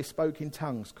Pentecost, they spoke in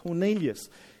tongues. Cornelius,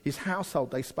 his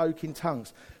household, they spoke in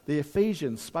tongues. The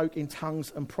Ephesians spoke in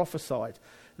tongues and prophesied.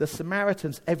 The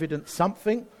Samaritans evidenced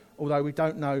something, although we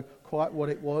don't know quite what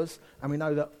it was. And we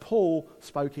know that Paul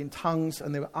spoke in tongues,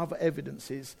 and there were other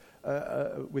evidences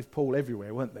with Paul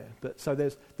everywhere, weren't there? But so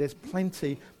there's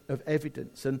plenty of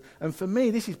evidence. And for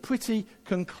me, this is pretty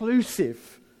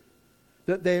conclusive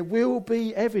that there will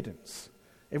be evidence.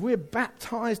 If we're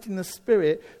baptized in the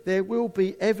Spirit, there will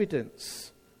be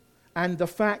evidence. And the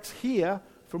facts here,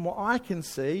 from what I can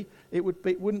see, it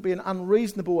wouldn't be an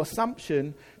unreasonable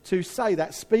assumption to say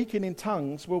that speaking in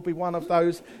tongues will be one of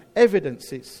those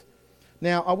evidences.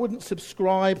 Now, I wouldn't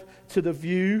subscribe to the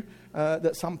view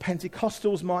that some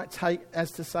Pentecostals might take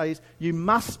as to say you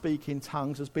must speak in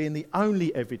tongues as being the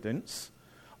only evidence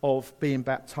of being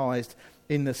baptized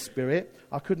in the Spirit.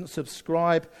 I couldn't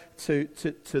subscribe to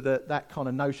that kind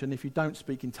of notion. If you don't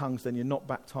speak in tongues, then you're not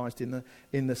baptized in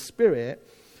the Spirit.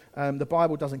 The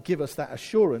Bible doesn't give us that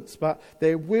assurance, but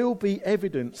there will be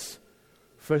evidence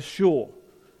for sure.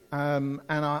 And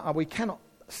we cannot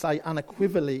say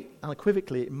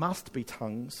unequivocally it must be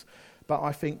tongues, but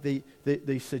I think the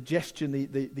suggestion,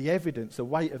 the evidence, the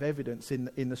weight of evidence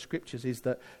in the Scriptures is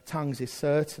that tongues is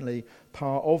certainly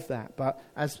part of that. But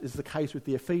as is the case with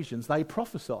the Ephesians, they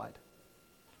prophesied.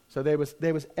 So there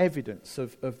was evidence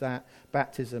of that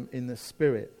baptism in the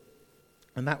Spirit.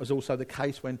 And that was also the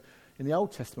case when in the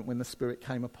Old Testament, when the Spirit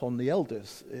came upon the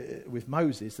elders with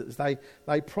Moses, that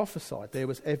they prophesied. There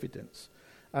was evidence.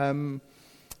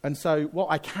 And so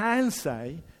what I can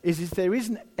say is if there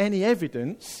isn't any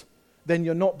evidence, then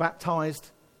you're not baptized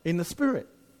in the Spirit.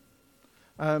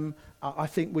 I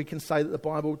think we can say that the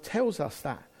Bible tells us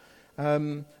that.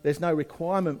 There's no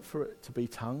requirement for it to be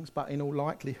tongues, but in all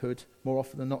likelihood, more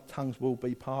often than not, tongues will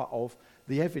be part of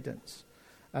the evidence.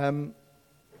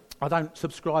 I don't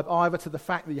subscribe either to the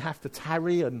fact that you have to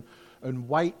tarry and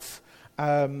wait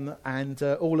and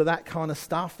all of that kind of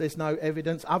stuff. There's no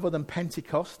evidence other than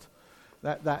Pentecost,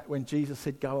 that when Jesus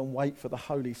said, go and wait for the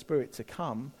Holy Spirit to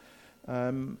come.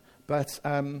 But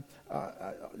I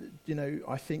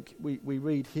think we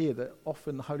read here that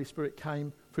often the Holy Spirit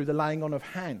came through the laying on of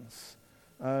hands.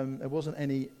 There wasn't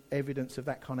any evidence of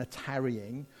that kind of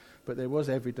tarrying, but there was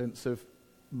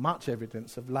much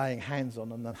evidence of laying hands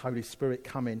on and the Holy Spirit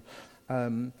coming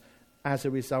as a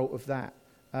result of that.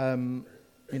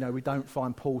 We don't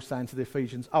find Paul saying to the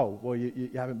Ephesians, oh, well, you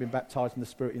haven't been baptized in the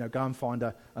Spirit, go and find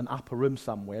an upper room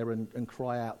somewhere and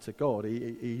cry out to God.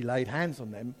 He laid hands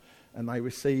on them and they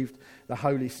received the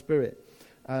Holy Spirit.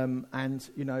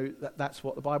 That's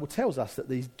what the Bible tells us, that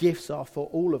these gifts are for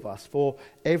all of us, for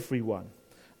everyone,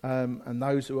 and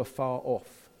those who are far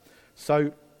off.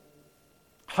 So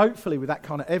hopefully with that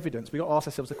kind of evidence, we've got to ask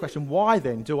ourselves the question, why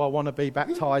then do I want to be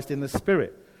baptized in the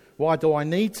Spirit? Why do I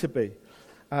need to be?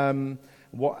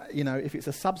 If it's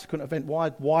a subsequent event,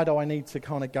 why do I need to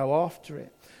kind of go after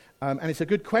it? And it's a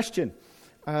good question.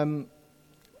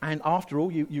 And after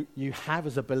all, you have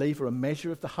as a believer a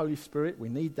measure of the Holy Spirit. We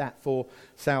need that for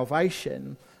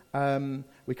salvation.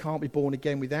 We can't be born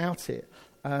again without it.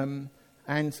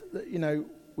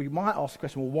 We might ask the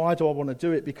question, well, why do I want to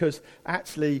do it? Because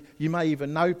actually, you may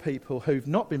even know people who've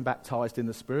not been baptized in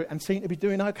the Spirit and seem to be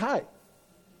doing okay.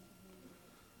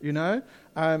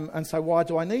 And so why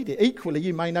do I need it? Equally,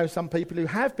 you may know some people who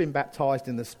have been baptized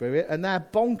in the Spirit and they're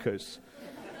bonkers.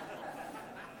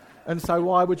 And so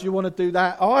why would you want to do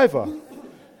that either?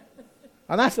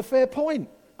 And that's a fair point,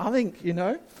 I think,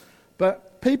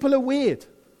 But people are weird.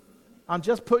 I'm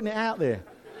just putting it out there,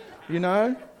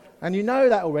 And you know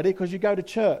that already because you go to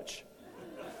church.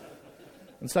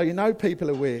 And so people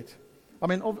are weird. I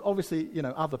mean, obviously,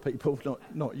 other people,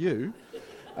 not you.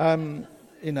 And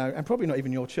probably not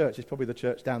even your church. It's probably the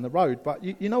church down the road. But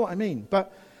you know what I mean.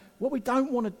 But what we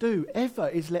don't want to do ever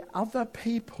is let other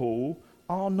people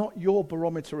are not your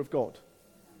barometer of God.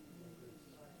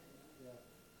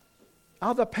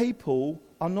 Other people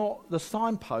are not the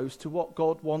signpost to what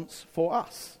God wants for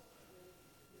us.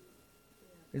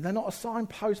 They're not a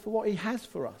signpost for what he has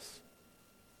for us.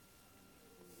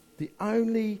 The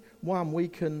only one we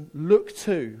can look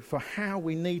to for how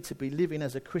we need to be living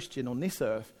as a Christian on this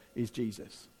earth is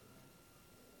Jesus.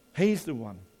 He's the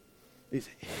one. It's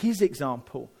his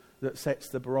example that sets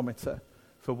the barometer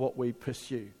for what we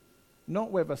pursue.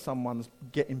 Not whether someone's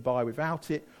getting by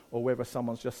without it or whether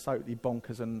someone's just totally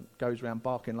bonkers and goes around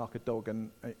barking like a dog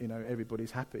and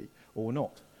everybody's happy or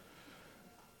not.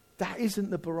 That isn't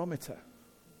the barometer.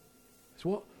 It's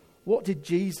what did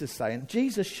Jesus say? And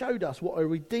Jesus showed us what a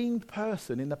redeemed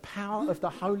person in the power of the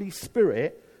Holy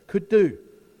Spirit could do.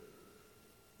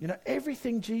 You know,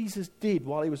 everything Jesus did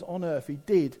while he was on earth, he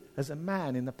did as a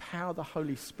man in the power of the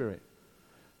Holy Spirit.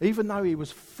 Even though he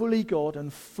was fully God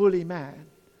and fully man,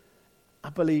 I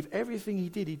believe everything he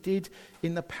did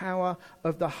in the power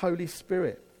of the Holy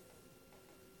Spirit.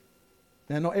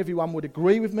 Now, not everyone would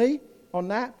agree with me on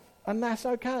that, and that's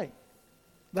okay.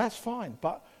 That's fine.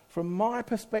 But from my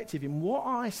perspective, in what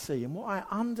I see and what I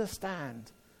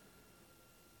understand,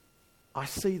 I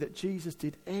see that Jesus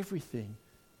did everything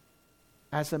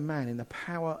as a man in the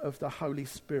power of the Holy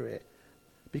Spirit.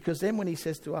 Because then when he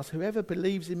says to us, whoever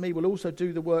believes in me will also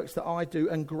do the works that I do,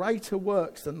 and greater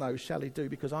works than those shall he do,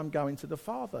 because I'm going to the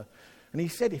Father. And he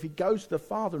said if he goes to the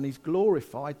Father and he's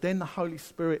glorified, then the Holy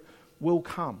Spirit will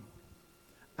come.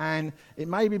 And it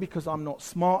may be because I'm not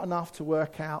smart enough to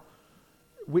work out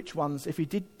which ones, if he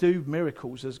did do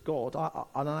miracles as God, I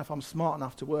don't know if I'm smart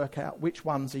enough to work out which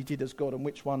ones he did as God and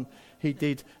which one he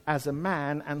did as a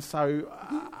man. And so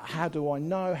how do I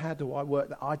know? How do I work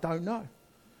that? I don't know.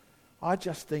 I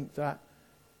just think that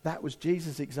was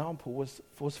Jesus' example was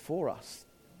for us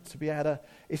to be able to,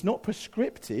 it's not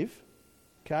prescriptive,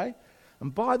 okay?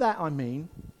 And by that I mean,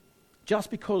 just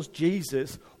because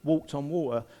Jesus walked on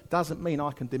water doesn't mean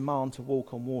I can demand to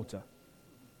walk on water.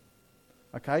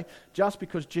 Okay? Just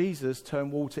because Jesus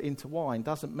turned water into wine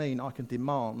doesn't mean I can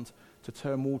demand to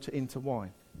turn water into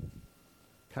wine.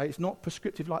 Okay? It's not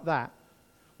prescriptive like that.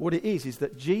 What it is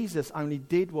that Jesus only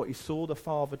did what he saw the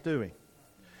Father doing.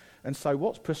 And so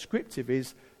what's prescriptive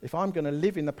is, if I'm going to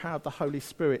live in the power of the Holy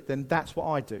Spirit, then that's what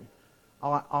I do.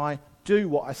 I do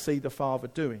what I see the Father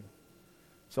doing.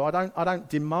 So I don't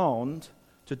demand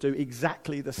to do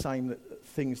exactly the same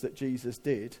things that Jesus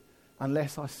did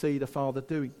unless I see the Father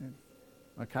doing them.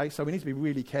 Okay, so we need to be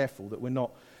really careful that we're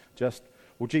not just,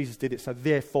 well, Jesus did it, so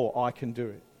therefore I can do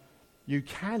it. You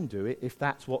can do it if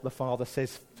that's what the Father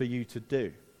says for you to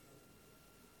do.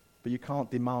 But you can't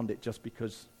demand it just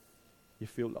because you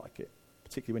feel like it,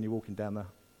 particularly when you're walking down the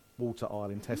water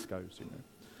aisle in Tesco's. You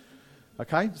know.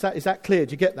 Okay, is that clear?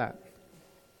 Do you get that?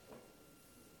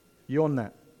 You on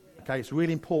that? Okay, it's a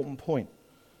really important point.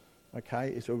 Okay,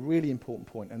 it's a really important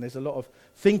point. And there's a lot of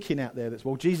thinking out there that's,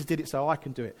 well, Jesus did it so I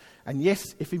can do it. And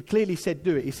yes, if he clearly said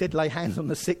do it, he said lay hands on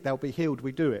the sick, they'll be healed,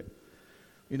 we do it.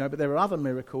 You know, but there are other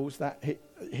miracles that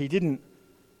he didn't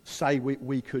say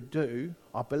we could do.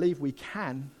 I believe we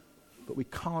can, but we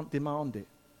can't demand it.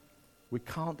 We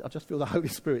can't, I just feel the Holy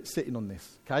Spirit sitting on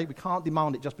this, okay? We can't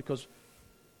demand it just because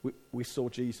we saw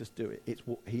Jesus do it. It's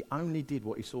what he only did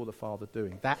what he saw the Father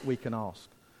doing. That we can ask.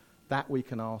 That we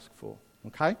can ask for,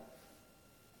 okay?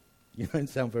 You don't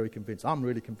sound very convinced. I'm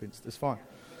really convinced. It's fine.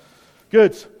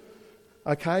 Good.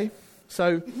 Okay.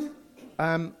 So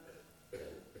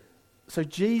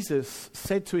Jesus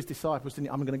said to his disciples, didn't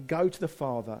he, I'm going to go to the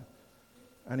Father.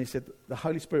 And he said, the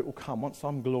Holy Spirit will come. Once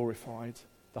I'm glorified,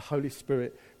 the Holy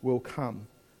Spirit will come.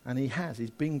 And he has.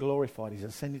 He's been glorified. He's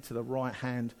ascended to the right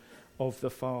hand of the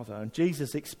Father. And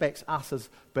Jesus expects us as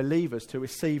believers to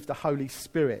receive the Holy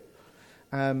Spirit.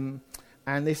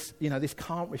 And this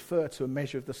can't refer to a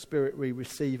measure of the Spirit we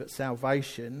receive at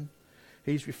salvation.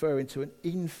 He's referring to an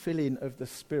infilling of the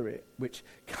Spirit, which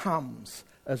comes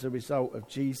as a result of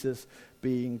Jesus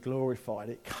being glorified.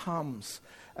 It comes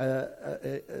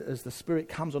as the Spirit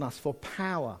comes on us for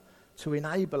power to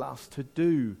enable us to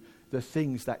do the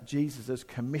things that Jesus has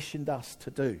commissioned us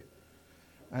to do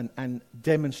and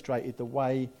demonstrated the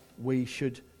way we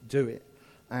should do it.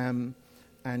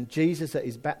 And Jesus at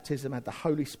his baptism had the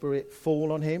Holy Spirit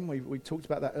fall on him. We talked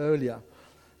about that earlier.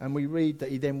 And we read that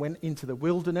he then went into the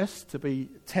wilderness to be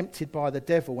tempted by the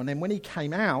devil. And then when he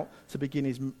came out to begin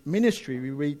his ministry,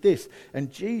 we read this.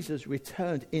 And Jesus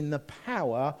returned in the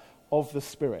power of the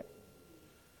Spirit.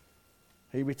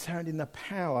 He returned in the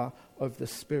power of the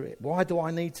Spirit. Why do I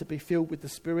need to be filled with the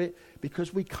Spirit?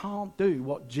 Because we can't do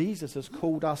what Jesus has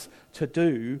called us to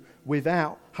do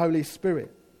without Holy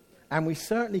Spirit. And we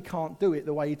certainly can't do it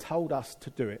the way he told us to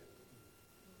do it.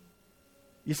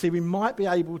 You see, we might be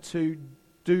able to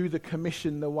do the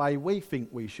commission the way we think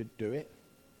we should do it,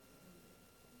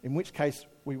 in which case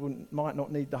we might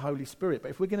not need the Holy Spirit.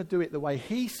 But if we're going to do it the way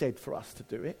he said for us to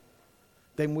do it,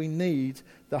 then we need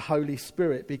the Holy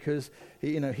Spirit, because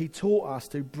he taught us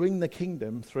to bring the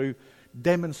kingdom through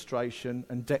demonstration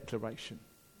and declaration.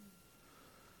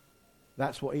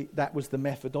 That was the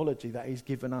methodology that he's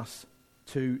given us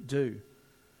to do.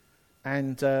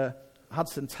 And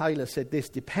Hudson Taylor said this: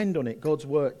 depend on it, God's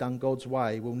work done God's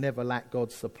way will never lack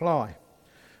God's supply.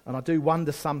 And I do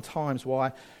wonder sometimes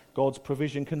why God's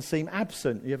provision can seem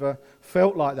absent. You ever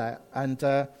felt like that? And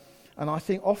And I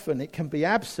think often it can be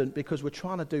absent because we're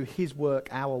trying to do his work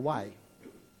our way.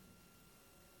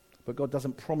 But God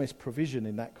doesn't promise provision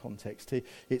in that context.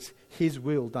 It's his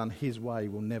will done his way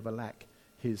will never lack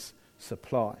his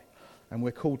supply. And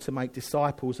we're called to make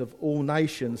disciples of all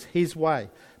nations his way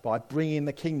by bringing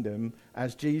the kingdom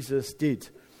as Jesus did.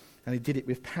 And he did it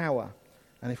with power.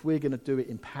 And if we're going to do it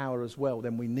in power as well,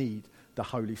 then we need the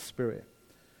Holy Spirit.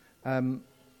 As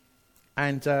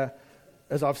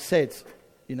I've said,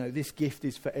 this gift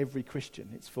is for every Christian.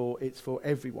 It's for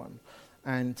everyone.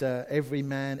 And every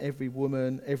man, every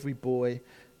woman, every boy,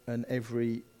 and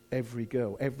every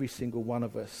girl, every single one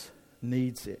of us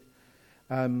needs it.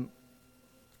 And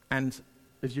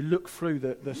as you look through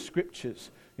the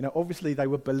scriptures, obviously they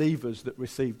were believers that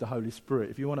received the Holy Spirit.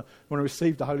 If you want to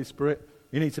receive the Holy Spirit,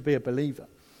 you need to be a believer.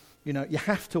 You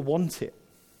have to want it.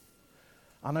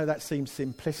 I know that seems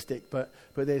simplistic, but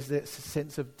there's this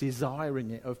sense of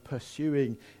desiring it, of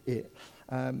pursuing it,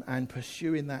 and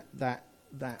pursuing that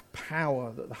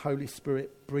power that the Holy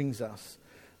Spirit brings us.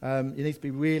 You need to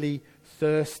be really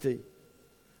thirsty.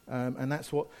 And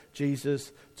that's what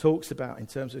Jesus talks about in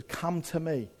terms of come to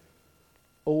me,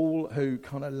 all who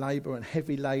kind of labour and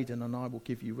heavy laden, and I will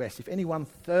give you rest. If anyone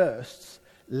thirsts,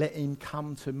 let him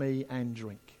come to me and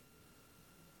drink.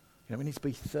 We need to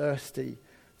be thirsty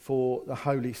for the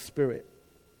Holy Spirit.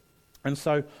 And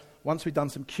so once we've done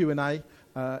some Q&A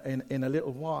in a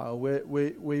little while,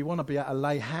 we want to be able to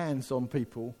lay hands on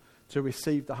people to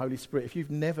receive the Holy Spirit. If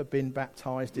you've never been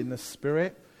baptised in the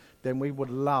Spirit, then we would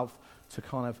love to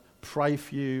kind of pray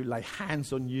for you, lay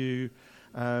hands on you,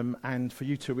 and for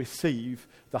you to receive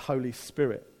the Holy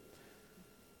Spirit.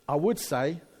 I would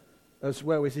say, as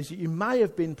well, is that you may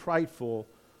have been prayed for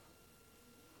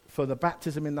the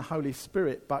baptism in the Holy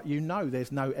Spirit, but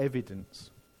there's no evidence.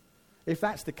 If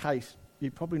that's the case,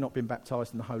 you've probably not been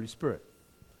baptised in the Holy Spirit.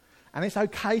 And it's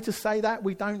okay to say that.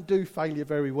 We don't do failure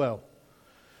very well.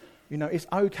 It's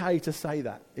okay to say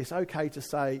that. It's okay to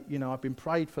say, I've been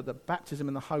prayed for the baptism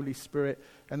in the Holy Spirit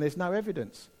and there's no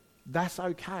evidence. That's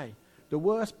okay. The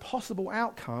worst possible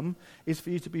outcome is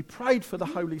for you to be prayed for the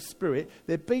Holy Spirit,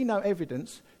 there be no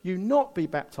evidence, you not be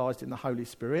baptised in the Holy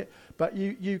Spirit, but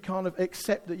you kind of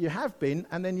accept that you have been,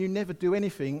 and then you never do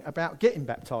anything about getting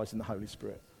baptised in the Holy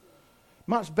Spirit.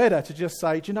 Much better to just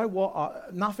say, do you know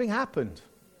what, nothing happened.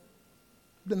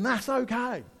 Then that's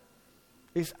okay.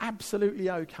 It's absolutely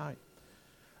okay.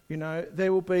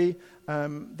 There will be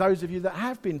those of you that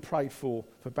have been prayed for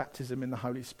baptism in the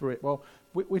Holy Spirit. Well,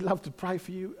 we'd love to pray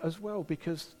for you as well,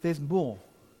 because there's more.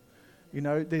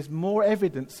 There's more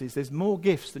evidences, there's more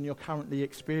gifts than you're currently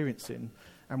experiencing,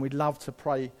 and we'd love to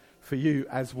pray for you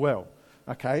as well.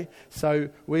 Okay? So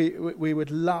we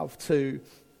would love to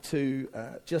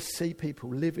just see people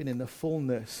living in the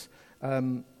fullness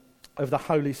of the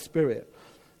Holy Spirit.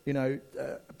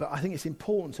 But I think it's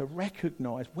important to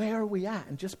recognise where are we at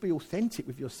and just be authentic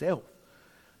with yourself.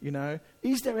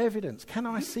 Is there evidence? Can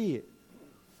I see it?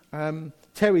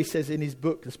 Terry says in his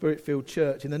book, The Spirit-Filled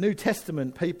Church, in the New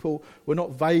Testament, people were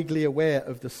not vaguely aware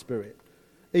of the Spirit.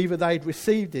 Either they'd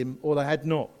received him or they had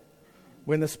not.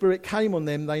 When the Spirit came on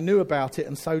them, they knew about it,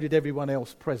 and so did everyone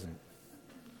else present.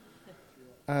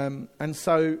 And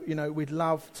so, we'd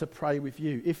love to pray with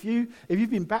you. If you've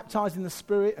been baptised in the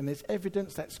Spirit and there's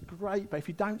evidence, that's great. But if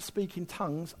you don't speak in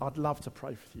tongues, I'd love to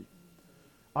pray for you.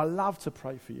 I love to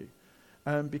pray for you.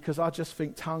 Because I just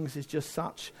think tongues is just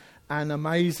such an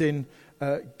amazing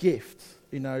gift,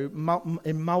 in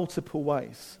multiple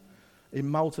ways. In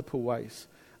multiple ways.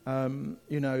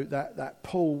 That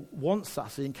Paul wants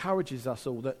us, he encourages us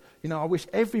all that, I wish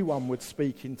everyone would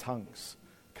speak in tongues.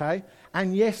 Okay?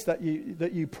 And yes, that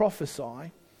you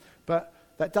prophesy, but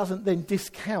that doesn't then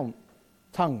discount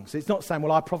tongues. It's not saying,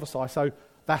 well, I prophesy, so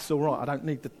that's all right, I don't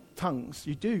need the tongues.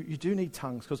 You do need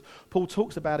tongues, because Paul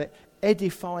talks about it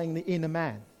edifying the inner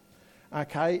man.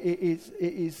 Okay? It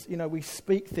is, we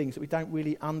speak things that we don't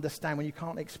really understand. When you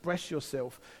can't express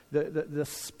yourself, the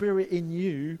Spirit in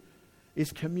you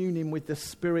is communing with the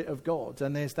Spirit of God.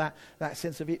 And there's that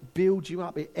sense of it builds you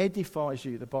up, it edifies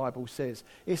you, the Bible says.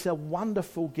 It's a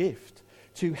wonderful gift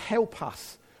to help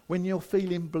us when you're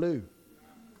feeling blue.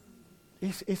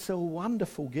 It's a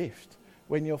wonderful gift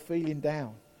when you're feeling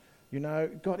down.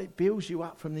 God, it builds you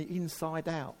up from the inside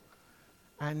out.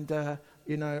 And,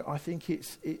 I think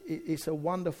it's a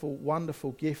wonderful,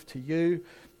 wonderful gift to you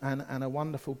and a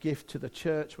wonderful gift to the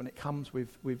church when it comes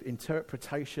with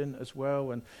interpretation as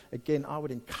well. And again, I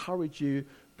would encourage you,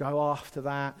 go after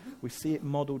that. We see it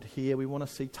modelled here. We want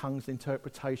to see tongues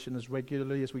interpretation as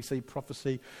regularly as we see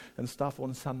prophecy and stuff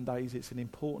on Sundays. It's an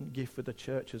important gift for the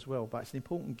church as well, but it's an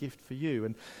important gift for you.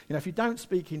 And, if you don't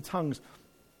speak in tongues,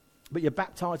 but you're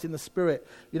baptized in the Spirit,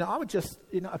 I would just,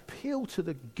 appeal to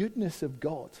the goodness of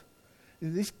God.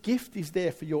 This gift is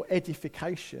there for your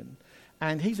edification,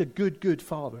 and he's a good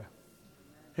Father.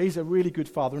 He's a really good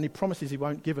Father, and he promises he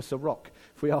won't give us a rock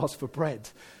if we ask for bread,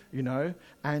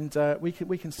 and we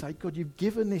can say, God, you've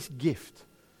given this gift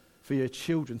for your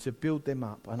children to build them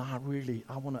up, and I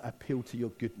want to appeal to your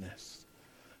goodness.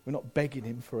 We're not begging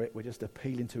him for it, we're just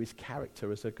appealing to his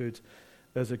character as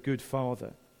a good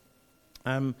Father.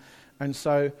 And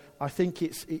so I think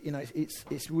it's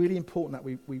really important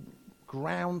that we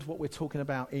ground what we're talking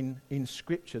about in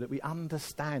Scripture, that we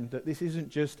understand that this isn't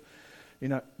just,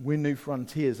 we're New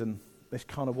Frontiers and that's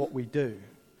kind of what we do.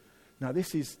 No,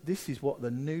 this is what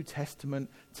the New Testament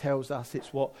tells us.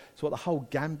 It's what the whole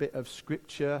gambit of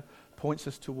Scripture points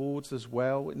us towards as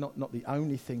well. Not the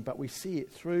only thing, but we see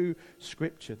it through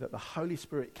Scripture that the Holy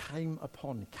Spirit came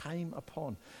upon.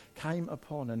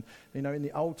 And, in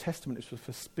the Old Testament, it was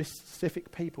for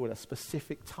specific people at a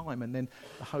specific time, and then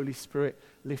the Holy Spirit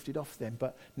lifted off them.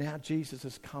 But now Jesus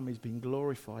has come, he's been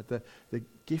glorified. The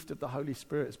gift of the Holy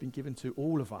Spirit has been given to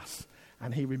all of us,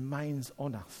 and he remains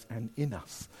on us and in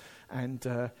us. And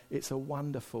it's a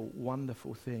wonderful,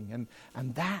 wonderful thing.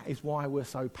 And that is why we're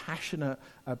so passionate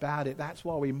about it. That's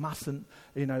why we mustn't,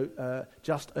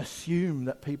 just assume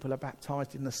that people are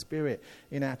baptized in the Spirit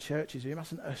in our churches. We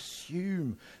mustn't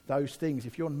assume those things.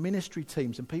 If you're on ministry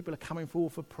teams and people are coming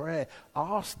forward for prayer,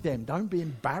 ask them. Don't be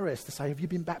embarrassed to say, have you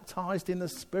been baptized in the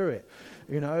Spirit?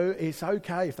 It's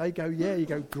okay. If they go, yeah, you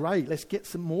go, great, let's get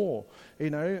some more.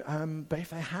 But if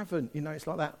they haven't, it's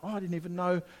like that. Oh, I didn't even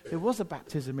know there was a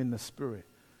baptism in the Spirit.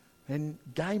 Then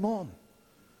game on.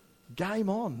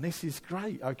 This is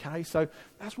great, okay? So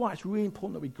that's why it's really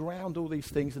important that we ground all these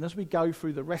things. And as we go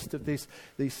through the rest of these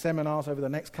seminars over the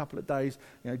next couple of days,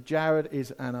 Jared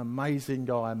is an amazing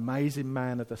guy, amazing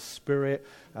man of the Spirit.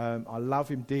 I love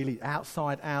him dearly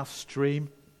outside our stream,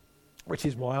 which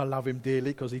is why I love him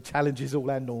dearly, because he challenges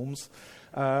all our norms,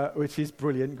 which is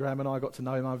brilliant. Graham and I got to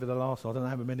know him over the last, I don't know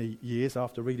how many years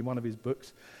after reading one of his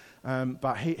books.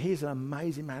 But he's an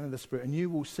amazing man of the Spirit, and you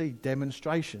will see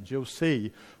demonstrations. You'll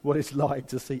see what it's like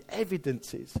to see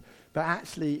evidences. But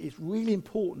actually, it's really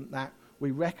important that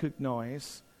we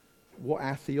recognise what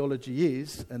our theology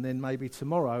is, and then maybe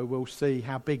tomorrow we'll see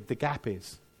how big the gap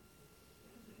is.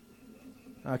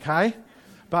 Okay?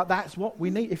 But that's what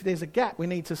we need. If there's a gap, we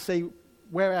need to see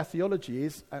where our theology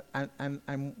is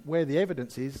and where the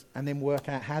evidence is, and then work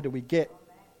out how do we get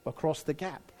across the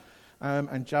gap.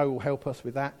 And Joe will help us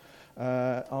with that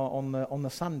on the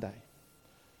Sunday.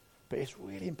 But it's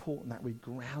really important that we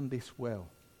ground this well.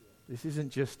 This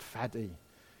isn't just faddy.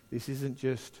 This isn't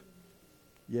just,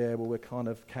 we're kind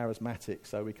of charismatic,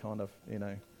 so we kind of,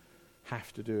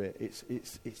 have to do it.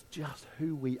 It's just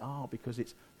who we are, because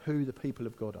it's who the people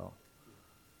of God are.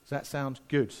 Does that sound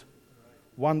good?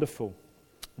 Wonderful.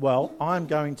 Well, I'm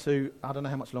going to, I don't know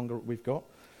how much longer we've got,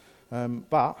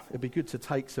 but it'd be good to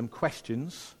take some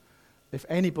questions. If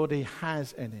anybody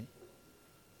has any.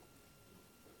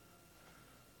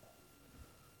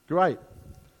 Great.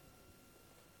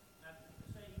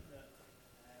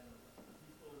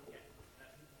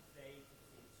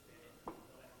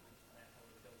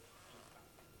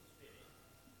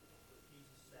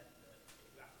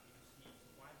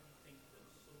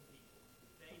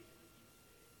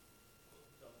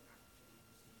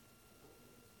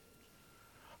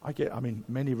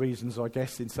 Many reasons, I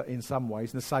guess, in some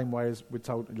ways. In the same way as we're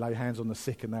told to lay hands on the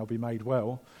sick and they'll be made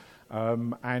well.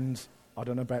 And I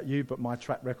don't know about you, but my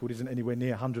track record isn't anywhere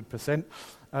near 100%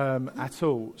 at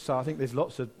all. So I think there's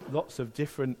lots of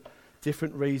different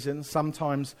reasons.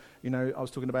 Sometimes, I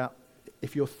was talking about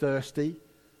if you're thirsty,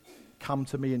 come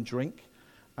to me and drink.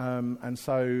 And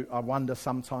so I wonder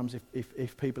sometimes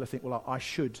if people think, well, I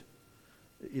should.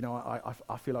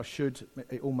 I feel I should.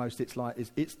 It's like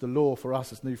it's the law for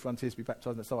us as New Frontiers to be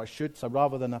baptised, and so I should. So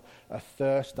rather than a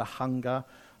thirst, a hunger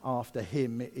after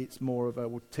him, it's more of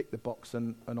we'll tick the box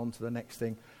and on to the next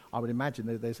thing. I would imagine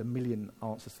that there's a million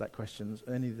answers to that question.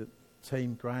 Any of the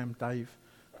team, Graham, Dave,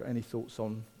 got any thoughts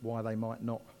on why they might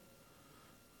not?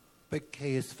 Big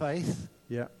key is faith.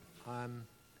 Yeah.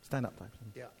 Stand up, Dave.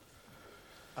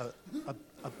 Yeah.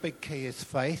 A big key is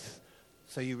faith.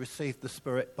 So you receive the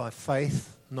Spirit by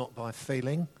faith, not by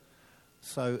feeling.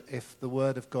 So if the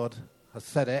Word of God has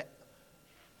said it,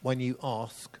 when you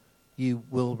ask, you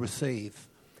will receive.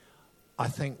 I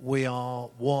think we are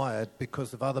wired,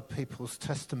 because of other people's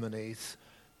testimonies,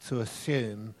 to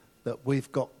assume that we've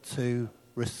got to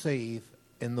receive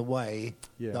in the way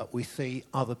that we see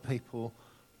other people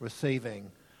receiving.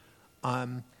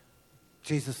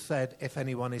 Jesus said, if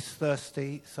anyone is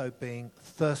thirsty, so being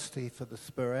thirsty for the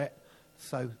Spirit,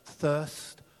 So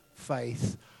thirst,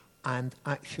 faith, and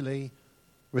actually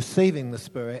receiving the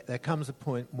Spirit, there comes a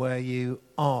point where you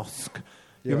ask.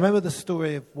 You remember the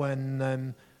story of when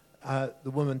the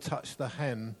woman touched the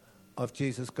hem of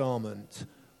Jesus' garment?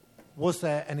 Was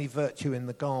there any virtue in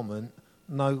the garment?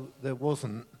 No, there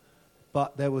wasn't.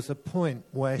 But there was a point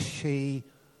where she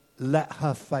let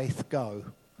her faith go.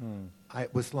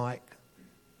 It was like,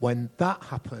 when that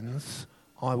happens,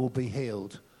 I will be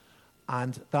healed.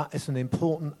 And that is an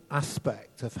important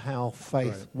aspect of how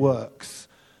faith works.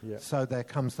 Yeah. So there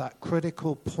comes that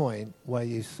critical point where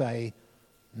you say,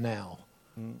 now.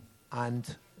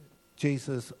 And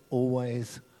Jesus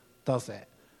always does it.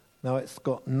 Now, it's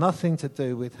got nothing to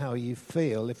do with how you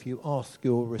feel. If you ask,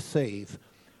 you'll receive.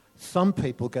 Some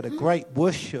people get a great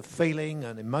whoosh of feeling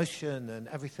and emotion and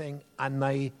everything, and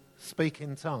they speak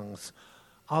in tongues.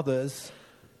 Others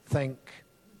think,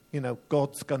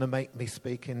 God's going to make me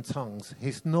speak in tongues.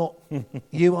 He's not.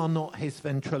 You are not his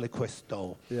ventriloquist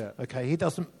doll. Yeah. Okay. He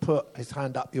doesn't put his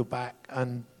hand up your back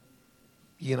and,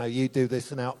 you do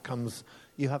this and out comes.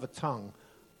 You have a tongue,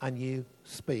 and you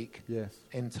speak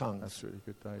in tongues. That's really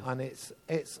good, Dave. And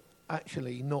it's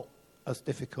actually not as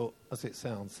difficult as it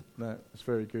sounds. No, it's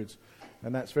very good.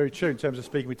 And that's very true in terms of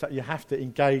speaking. You have to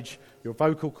engage your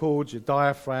vocal cords, your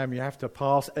diaphragm. You have to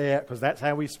pass air, because that's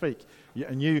how we speak.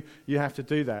 And you have to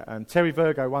do that. And Terry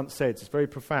Virgo once said, it's very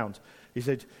profound, he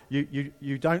said,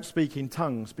 you don't speak in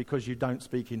tongues because you don't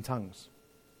speak in tongues.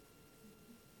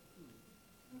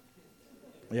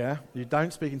 Yeah, you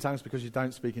don't speak in tongues because you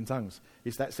don't speak in tongues.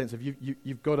 It's that sense of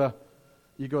you've got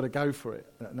to go for it,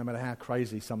 no matter how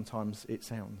crazy sometimes it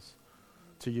sounds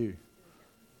to you.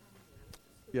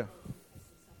 Yeah.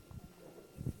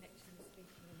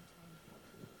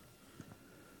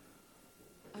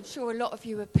 I'm sure a lot of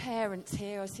you are parents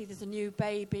here. I see there's a new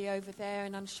baby over there,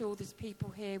 and I'm sure there's people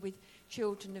here with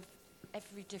children of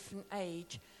every different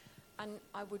age. And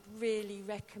I would really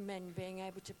recommend being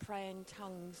able to pray in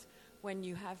tongues when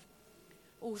you have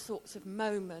all sorts of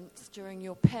moments during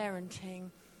your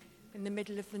parenting, in the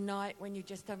middle of the night when you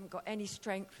just haven't got any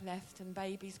strength left and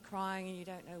baby's crying and you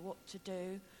don't know what to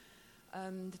do.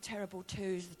 The terrible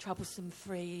twos, the troublesome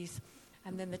threes,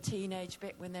 and then the teenage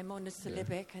bit when they're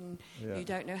monosyllabic and you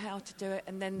don't know how to do it.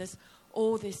 And then there's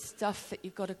all this stuff that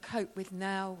you've got to cope with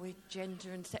now with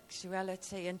gender and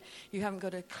sexuality, and you haven't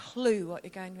got a clue what you're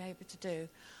going to be able to do.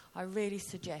 I really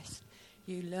suggest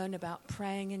you learn about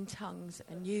praying in tongues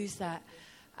and use that,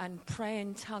 and pray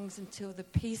in tongues until the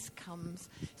peace comes,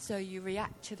 so you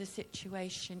react to the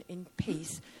situation in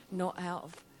peace, not out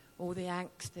of all the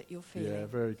angst that you're feeling. Yeah,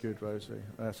 very good, Rosie.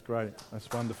 That's great. That's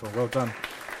wonderful. Well done.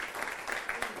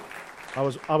 I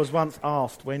was once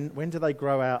asked, when do they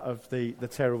grow out of the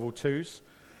terrible twos?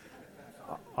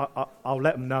 I'll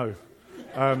let them know.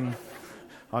 I'm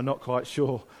not quite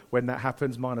sure when that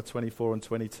happens. Mine are 24 and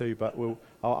 22, but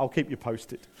I'll keep you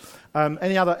posted.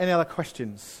 Any other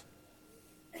questions?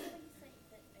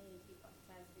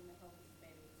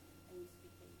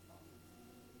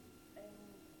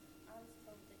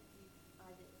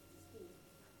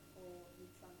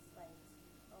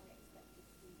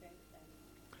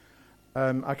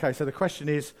 Okay, so the question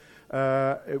is,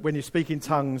 when you speak in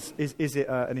tongues, is it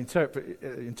an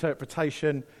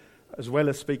interpretation as well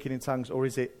as speaking in tongues, or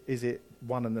is it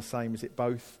one and the same? Is it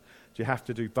both? Do you have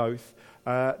to do both?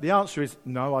 The answer is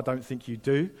no, I don't think you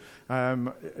do.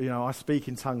 I speak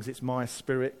in tongues, it's my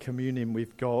spirit communing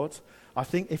with God. I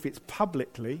think if it's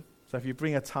publicly, so if you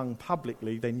bring a tongue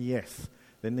publicly, then yes,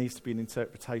 there needs to be an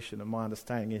interpretation, and my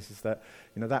understanding is that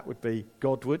that would be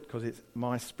Godward, because it's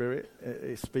my spirit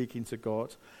is speaking to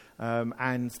God,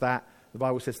 and that the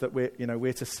Bible says that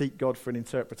we're to seek God for an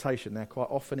interpretation. Now, quite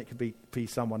often it can be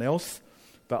someone else,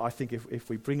 but I think if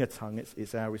we bring a tongue,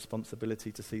 it's our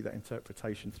responsibility to see that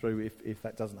interpretation through if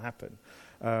that doesn't happen.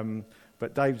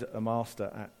 But Dave's a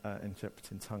master at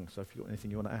interpreting tongues, so if you've got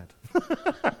anything you want to add.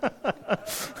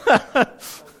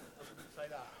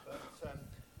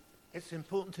 It's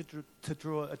important to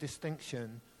draw a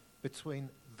distinction between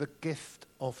the gift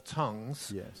of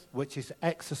tongues, which is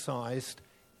exercised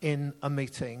in a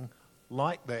meeting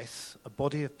like this, a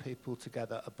body of people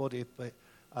together, a body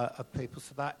of people.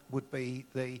 So that would be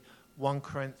the 1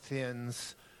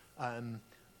 Corinthians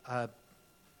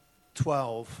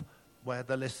 12, where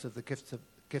the list of the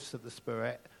gifts of the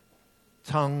Spirit,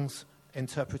 tongues,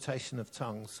 interpretation of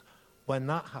tongues. When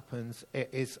that happens, it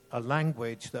is a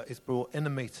language that is brought in a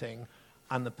meeting,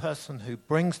 and the person who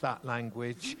brings that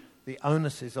language, the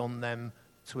onus is on them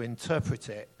to interpret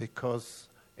it, because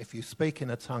if you speak in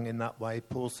a tongue in that way,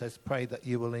 Paul says, pray that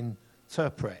you will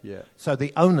interpret. Yeah. So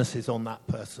the onus is on that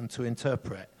person to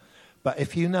interpret. But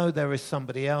if you know there is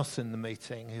somebody else in the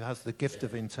meeting who has the gift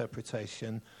of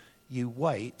interpretation, you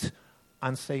wait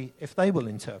and see if they will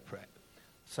interpret.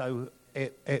 So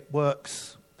it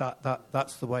works,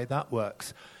 that's the way that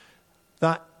works.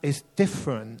 That is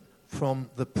different from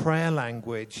the prayer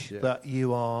language that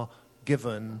you are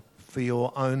given for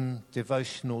your own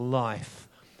devotional life.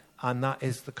 And that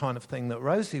is the kind of thing that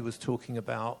Rosie was talking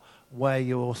about, where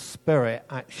your spirit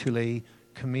actually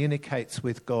communicates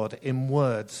with God in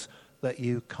words that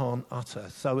you can't utter.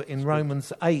 So in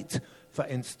Romans 8, for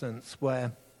instance,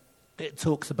 where it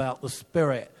talks about the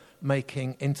Spirit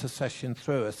making intercession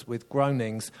through us with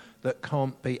groanings that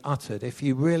can't be uttered, if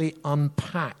you really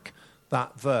unpack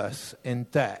that verse in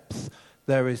depth,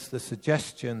 there is the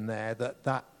suggestion there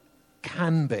that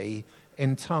can be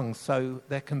in tongues. So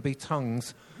there can be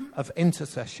tongues of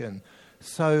intercession.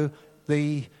 So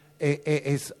it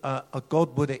is a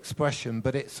Godward expression,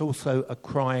 but it's also a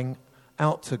crying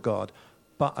out to God.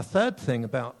 But a third thing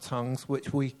about tongues,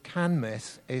 which we can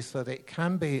miss, is that it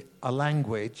can be a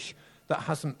language that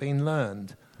hasn't been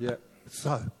learned. Yeah.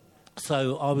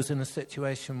 So I was in a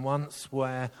situation once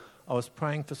where I was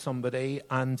praying for somebody,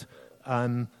 and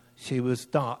she was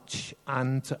Dutch,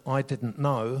 and I didn't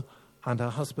know. And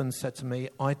her husband said to me,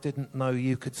 "I didn't know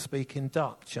you could speak in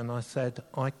Dutch." And I said,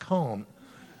 "I can't."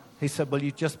 He said, "Well,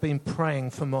 you've just been praying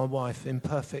for my wife in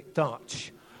perfect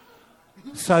Dutch."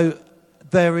 So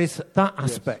there is that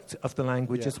aspect of the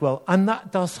language as well. And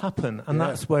that does happen. And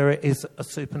that's where it is a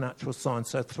supernatural sign.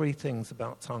 So 3 things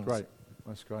about tongues. Great.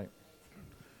 That's great.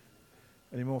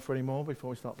 Any more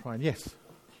before we start praying? Yes.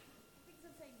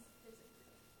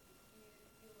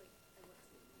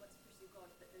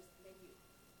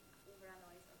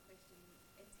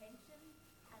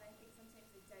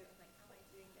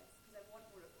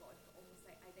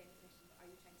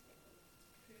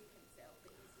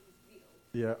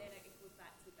 Yeah. And then it goes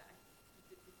back to that,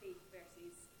 the faith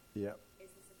versus is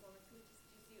this a form of truth?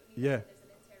 Do you see what I mean? Yeah. There's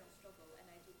an internal struggle, and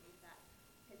I don't know if that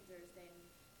hinders then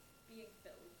being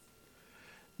filled.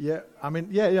 Yeah, I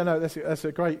mean, no, that's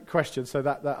a great question. So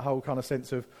that whole kind of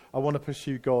sense of, I want to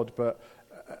pursue God,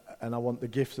 and I want the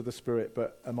gifts of the Spirit,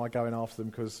 but am I going after them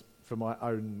because for my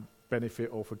own benefit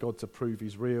or for God to prove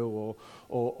He's real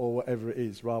or whatever it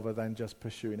is, rather than just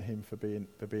pursuing Him for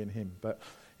being Him. But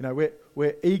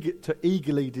we're eager to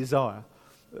eagerly desire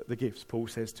the gifts, Paul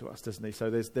says to us, doesn't he? So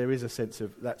there is a sense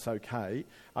of that's okay.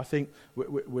 I think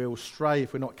we'll stray,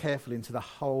 if we're not careful, into the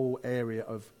whole area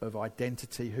of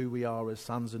identity, who we are as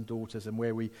sons and daughters, and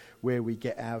where we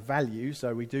get our value.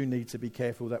 So we do need to be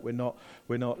careful that we're not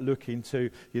looking to,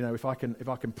 if I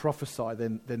can prophesy,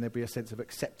 then there'll be a sense of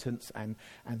acceptance and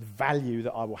value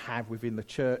that I will have within the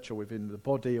church or within the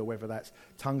body, or whether that's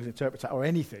tongues interpretation or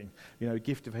anything,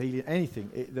 gift of healing, anything.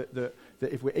 That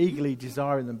if we're eagerly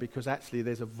desiring them because actually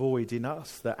there's a void in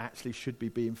us that actually should be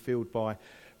being filled by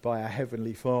our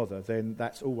Heavenly Father, then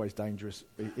that's always dangerous,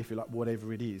 if you like,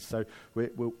 whatever it is. So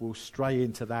we'll stray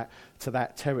into that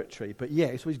territory. But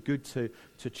it's always good to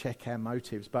check our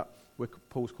motives. But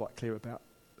Paul's quite clear about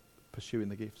pursuing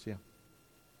the gifts, Andy,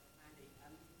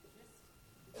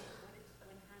 just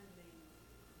when handling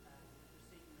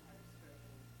receiving the Holy Spirit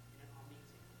in our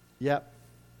meetings. Yep.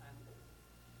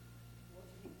 What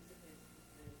do you think is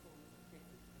the importance of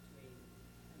difference between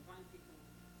inviting people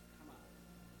to come up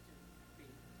to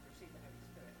receive the Holy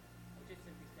Spirit, or just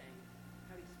simply saying,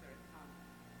 "Holy Spirit, come,"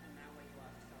 and now where you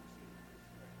are to start receiving the Holy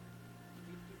Spirit?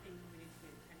 Do you think we need to be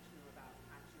intentional about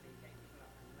actually getting people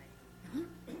up and laying on?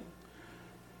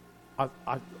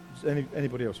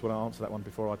 Anybody else want to answer that one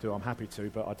before I do? I'm happy to,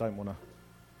 but I don't want to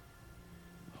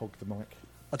hog the mic.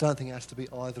 I don't think it has to be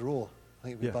either or. I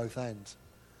think it will be both and.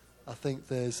 I think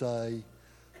there's a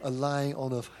laying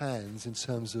on of hands in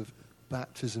terms of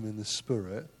baptism in the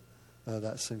Spirit.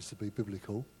 That seems to be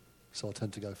biblical, so I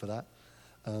tend to go for that.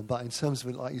 But in terms of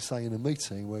it, like you say, in a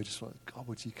meeting where you're just like, "God,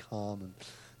 would you come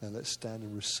and let's stand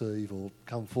and receive or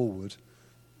come forward,"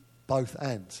 both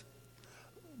and.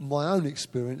 My own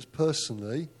experience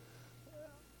personally,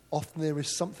 often there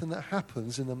is something that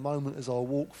happens in the moment as I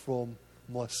walk from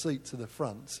my seat to the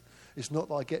front. It's not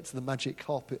that I get to the magic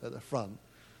carpet at the front,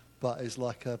 but it's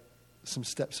like some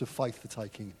steps of faith are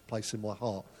taking place in my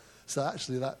heart. So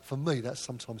actually, that for me, that's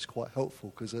sometimes quite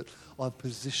helpful, because I'm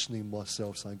positioning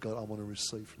myself, saying, "God, I want to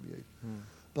receive from you."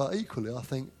 But equally, I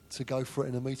think to go for it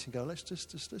in a meeting, let's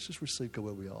just receive God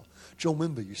where we are. John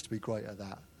Wimber used to be great at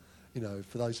that.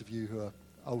 For those of you who are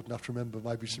old enough to remember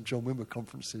maybe some John Wimber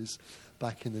conferences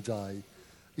back in the day,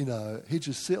 he'd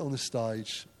just sit on the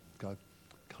stage, go,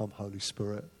 "Come, Holy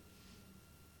Spirit,"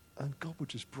 and God would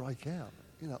just break out.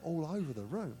 all over the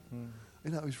room.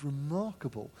 It was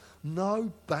remarkable.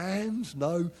 No band,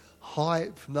 no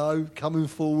hype, no coming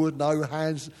forward, no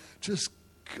hands, just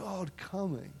God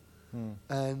coming.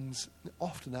 And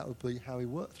often that would be how he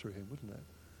worked through him, wouldn't it?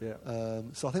 Yeah.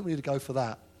 So I think we need to go for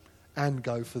that and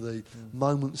go for the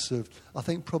moments of, I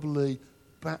think probably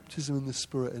baptism in the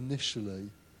Spirit initially.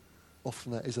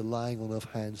 Often that is a laying on of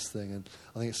hands thing, and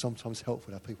I think it's sometimes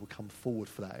helpful that people come forward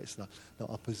for that. It's not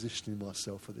I'm positioning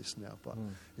myself for this now, but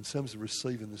in terms of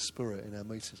receiving the Spirit in our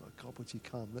meetings, like, God, would you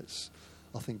come?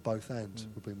 I think both ends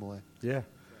would be my... Yeah.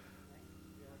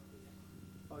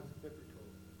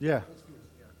 Yeah.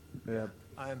 Yeah.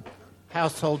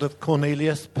 Household of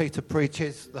Cornelius, Peter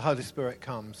preaches, the Holy Spirit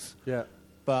comes. Yeah.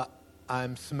 But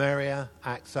Samaria,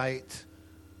 Acts 8,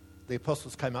 the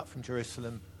apostles came up from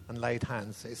Jerusalem and laid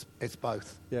hands. It's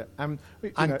both. Yeah. And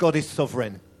God is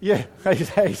sovereign. Yeah,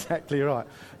 exactly right.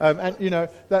 And,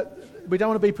 that we don't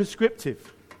want to be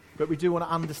prescriptive, but we do want to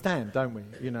understand, don't we?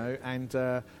 And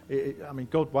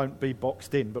God won't be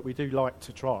boxed in, but we do like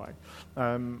to try.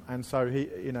 And so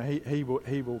he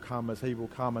will come as he will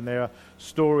come. And there are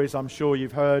stories I'm sure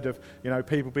you've heard of,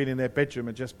 people being in their bedroom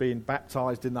and just being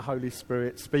baptized in the Holy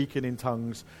Spirit, speaking in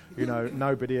tongues,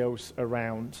 nobody else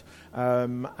around.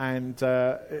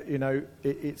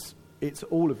 It's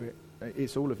all of it.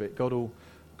 It's all of it. God will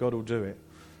do it.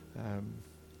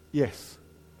 Yes.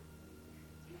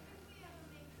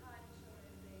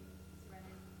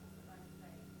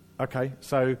 Okay,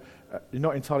 so you're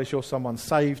not entirely sure someone's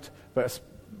saved, but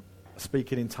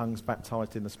speaking in tongues,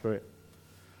 baptised in the Spirit.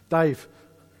 Dave.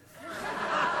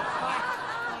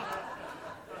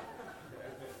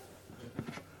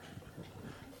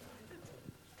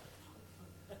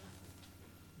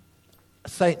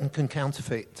 Satan can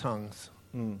counterfeit tongues.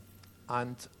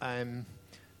 And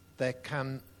there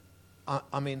can...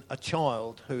 a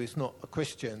child who is not a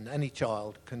Christian, any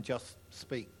child, can just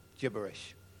speak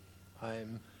gibberish.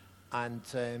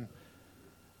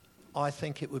 I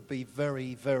think it would be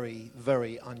very, very,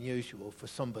 very unusual for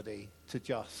somebody to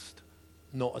just,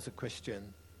 not as a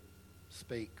Christian,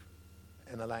 speak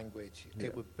in a language. Yeah.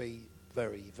 It would be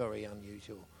very, very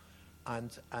unusual.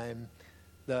 And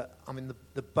the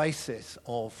basis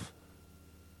of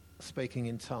speaking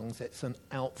in tongues, it's an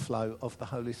outflow of the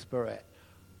Holy Spirit.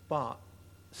 But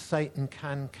Satan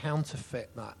can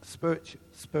counterfeit that.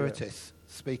 Spiritists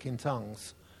speak in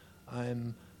tongues.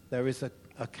 There is a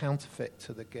counterfeit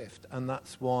to the gift, and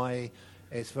that's why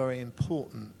it's very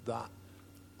important that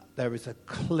there is a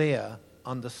clear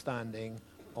understanding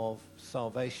of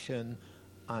salvation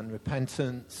and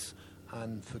repentance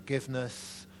and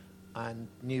forgiveness and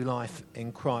new life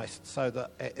in Christ, so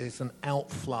that it is an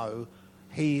outflow.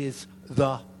 He is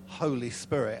the Holy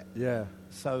Spirit. Yeah.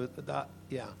 So that,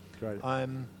 yeah. Great.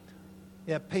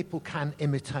 People can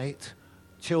imitate.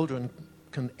 Children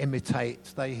can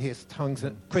imitate. They hear tongues.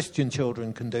 Christian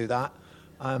children can do that.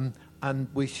 And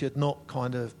we should not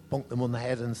kind of bonk them on the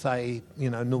head and say,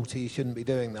 naughty, you shouldn't be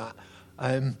doing that,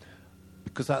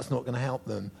 because that's not going to help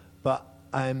them. But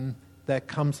there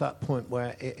comes that point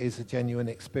where it is a genuine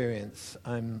experience.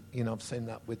 I've seen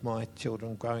that with my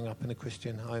children growing up in a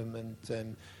Christian home,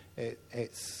 and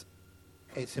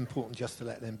it's important just to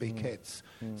let them be kids.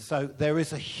 So there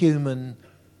is a human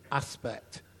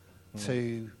aspect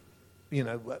to,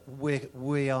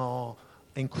 we are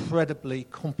incredibly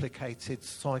complicated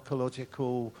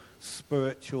psychological,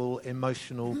 spiritual,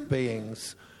 emotional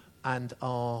beings, and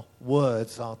our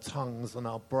words, our tongues and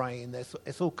our brain,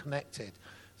 it's all connected.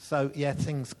 So,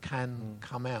 things can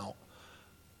come out.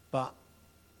 But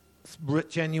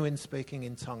genuine speaking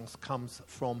in tongues comes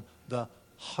from the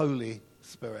Holy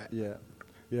Spirit. Yeah,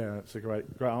 that's a great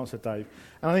answer, Dave.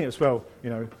 And I think as well,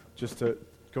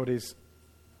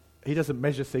 He doesn't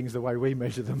measure things the way we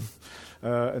measure them.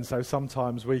 And so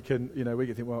sometimes we can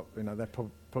think, well, they're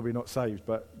probably not saved,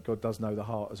 but God does know the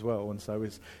heart as well. And so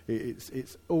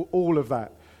it's all of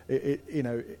that.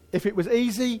 If it was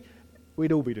easy,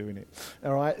 we'd all be doing it.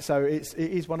 All right. So it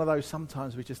is one of those.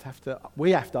 Sometimes we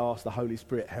have to ask the Holy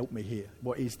Spirit, help me here.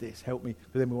 What is this? Help me.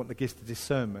 But then we want the gift of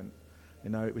discernment,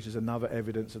 which is another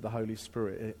evidence of the Holy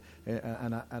Spirit,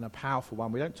 and a powerful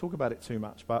one. We don't talk about it too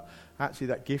much, but actually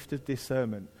that gift of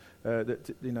discernment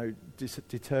that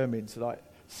determines like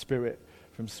spirit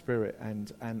from spirit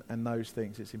and those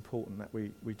things. It's important that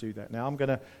we do that. Now I'm going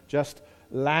to just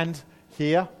land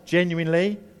here,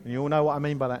 genuinely. And you all know what I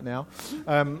mean by that now.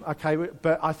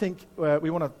 But I think we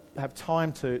want to have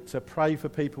time to pray for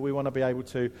people. We want to be able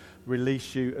to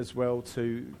release you as well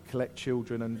to collect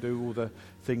children and do all the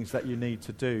things that you need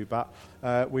to do. But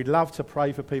we'd love to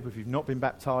pray for people. If you've not been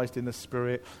baptised in the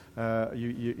Spirit,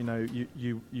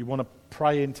 you want to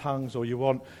pray in tongues, or you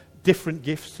want different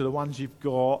gifts to the ones you've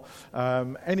got,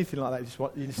 anything like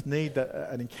that. You just need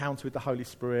an encounter with the Holy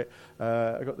Spirit.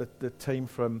 I've got the team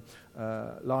from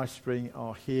Livespring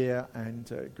are here,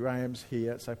 and Graham's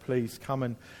here. So please come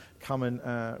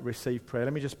and receive prayer.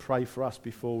 Let me just pray for us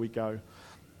before we go.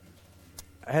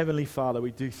 Heavenly Father,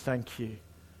 we do thank you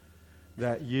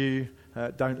that you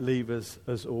don't leave us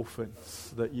as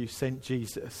orphans, that you sent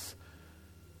Jesus,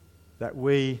 that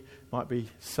we might be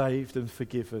saved and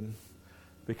forgiven,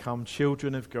 become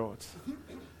children of God,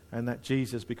 and that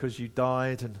Jesus, because you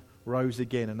died and rose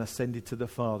again and ascended to the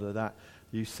Father, that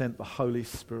you sent the Holy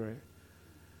Spirit,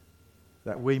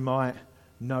 that we might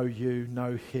know you,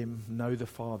 know him, know the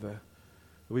Father,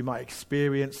 that we might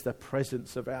experience the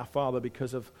presence of our Father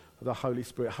because of the Holy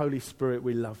Spirit. Holy Spirit,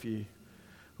 we love you.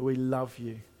 We love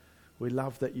you. We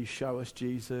love that you show us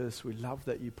Jesus. We love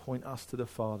that you point us to the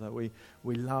Father. We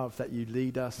love that you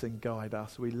lead us and guide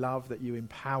us. We love that you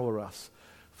empower us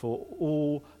for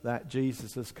all that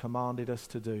Jesus has commanded us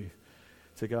to do,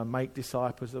 to go and make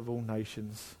disciples of all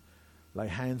nations, lay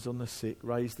hands on the sick,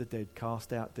 raise the dead,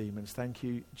 cast out demons. Thank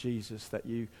you, Jesus, that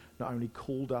you not only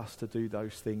called us to do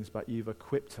those things, but you've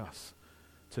equipped us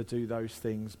to do those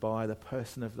things by the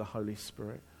person of the Holy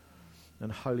Spirit.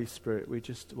 And Holy Spirit, we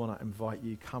just want to invite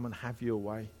you, come and have your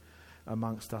way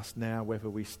amongst us now, whether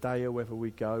we stay or whether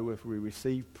we go, whether we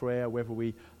receive prayer, whether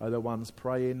we are the ones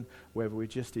praying, whether we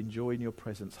just enjoying your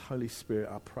presence. Holy Spirit,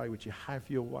 I pray, would you have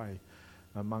your way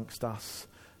amongst us,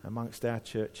 amongst our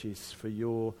churches, for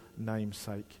your name's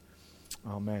sake.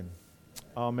 Amen.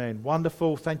 Amen.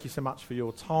 Wonderful. Thank you so much for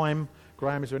your time.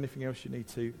 Graham, is there anything else you need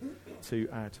to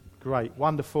add? Great.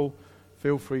 Wonderful.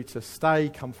 Feel free to stay,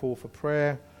 come forward for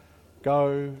prayer,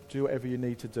 go, do whatever you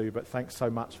need to do. But thanks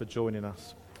so much for joining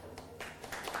us.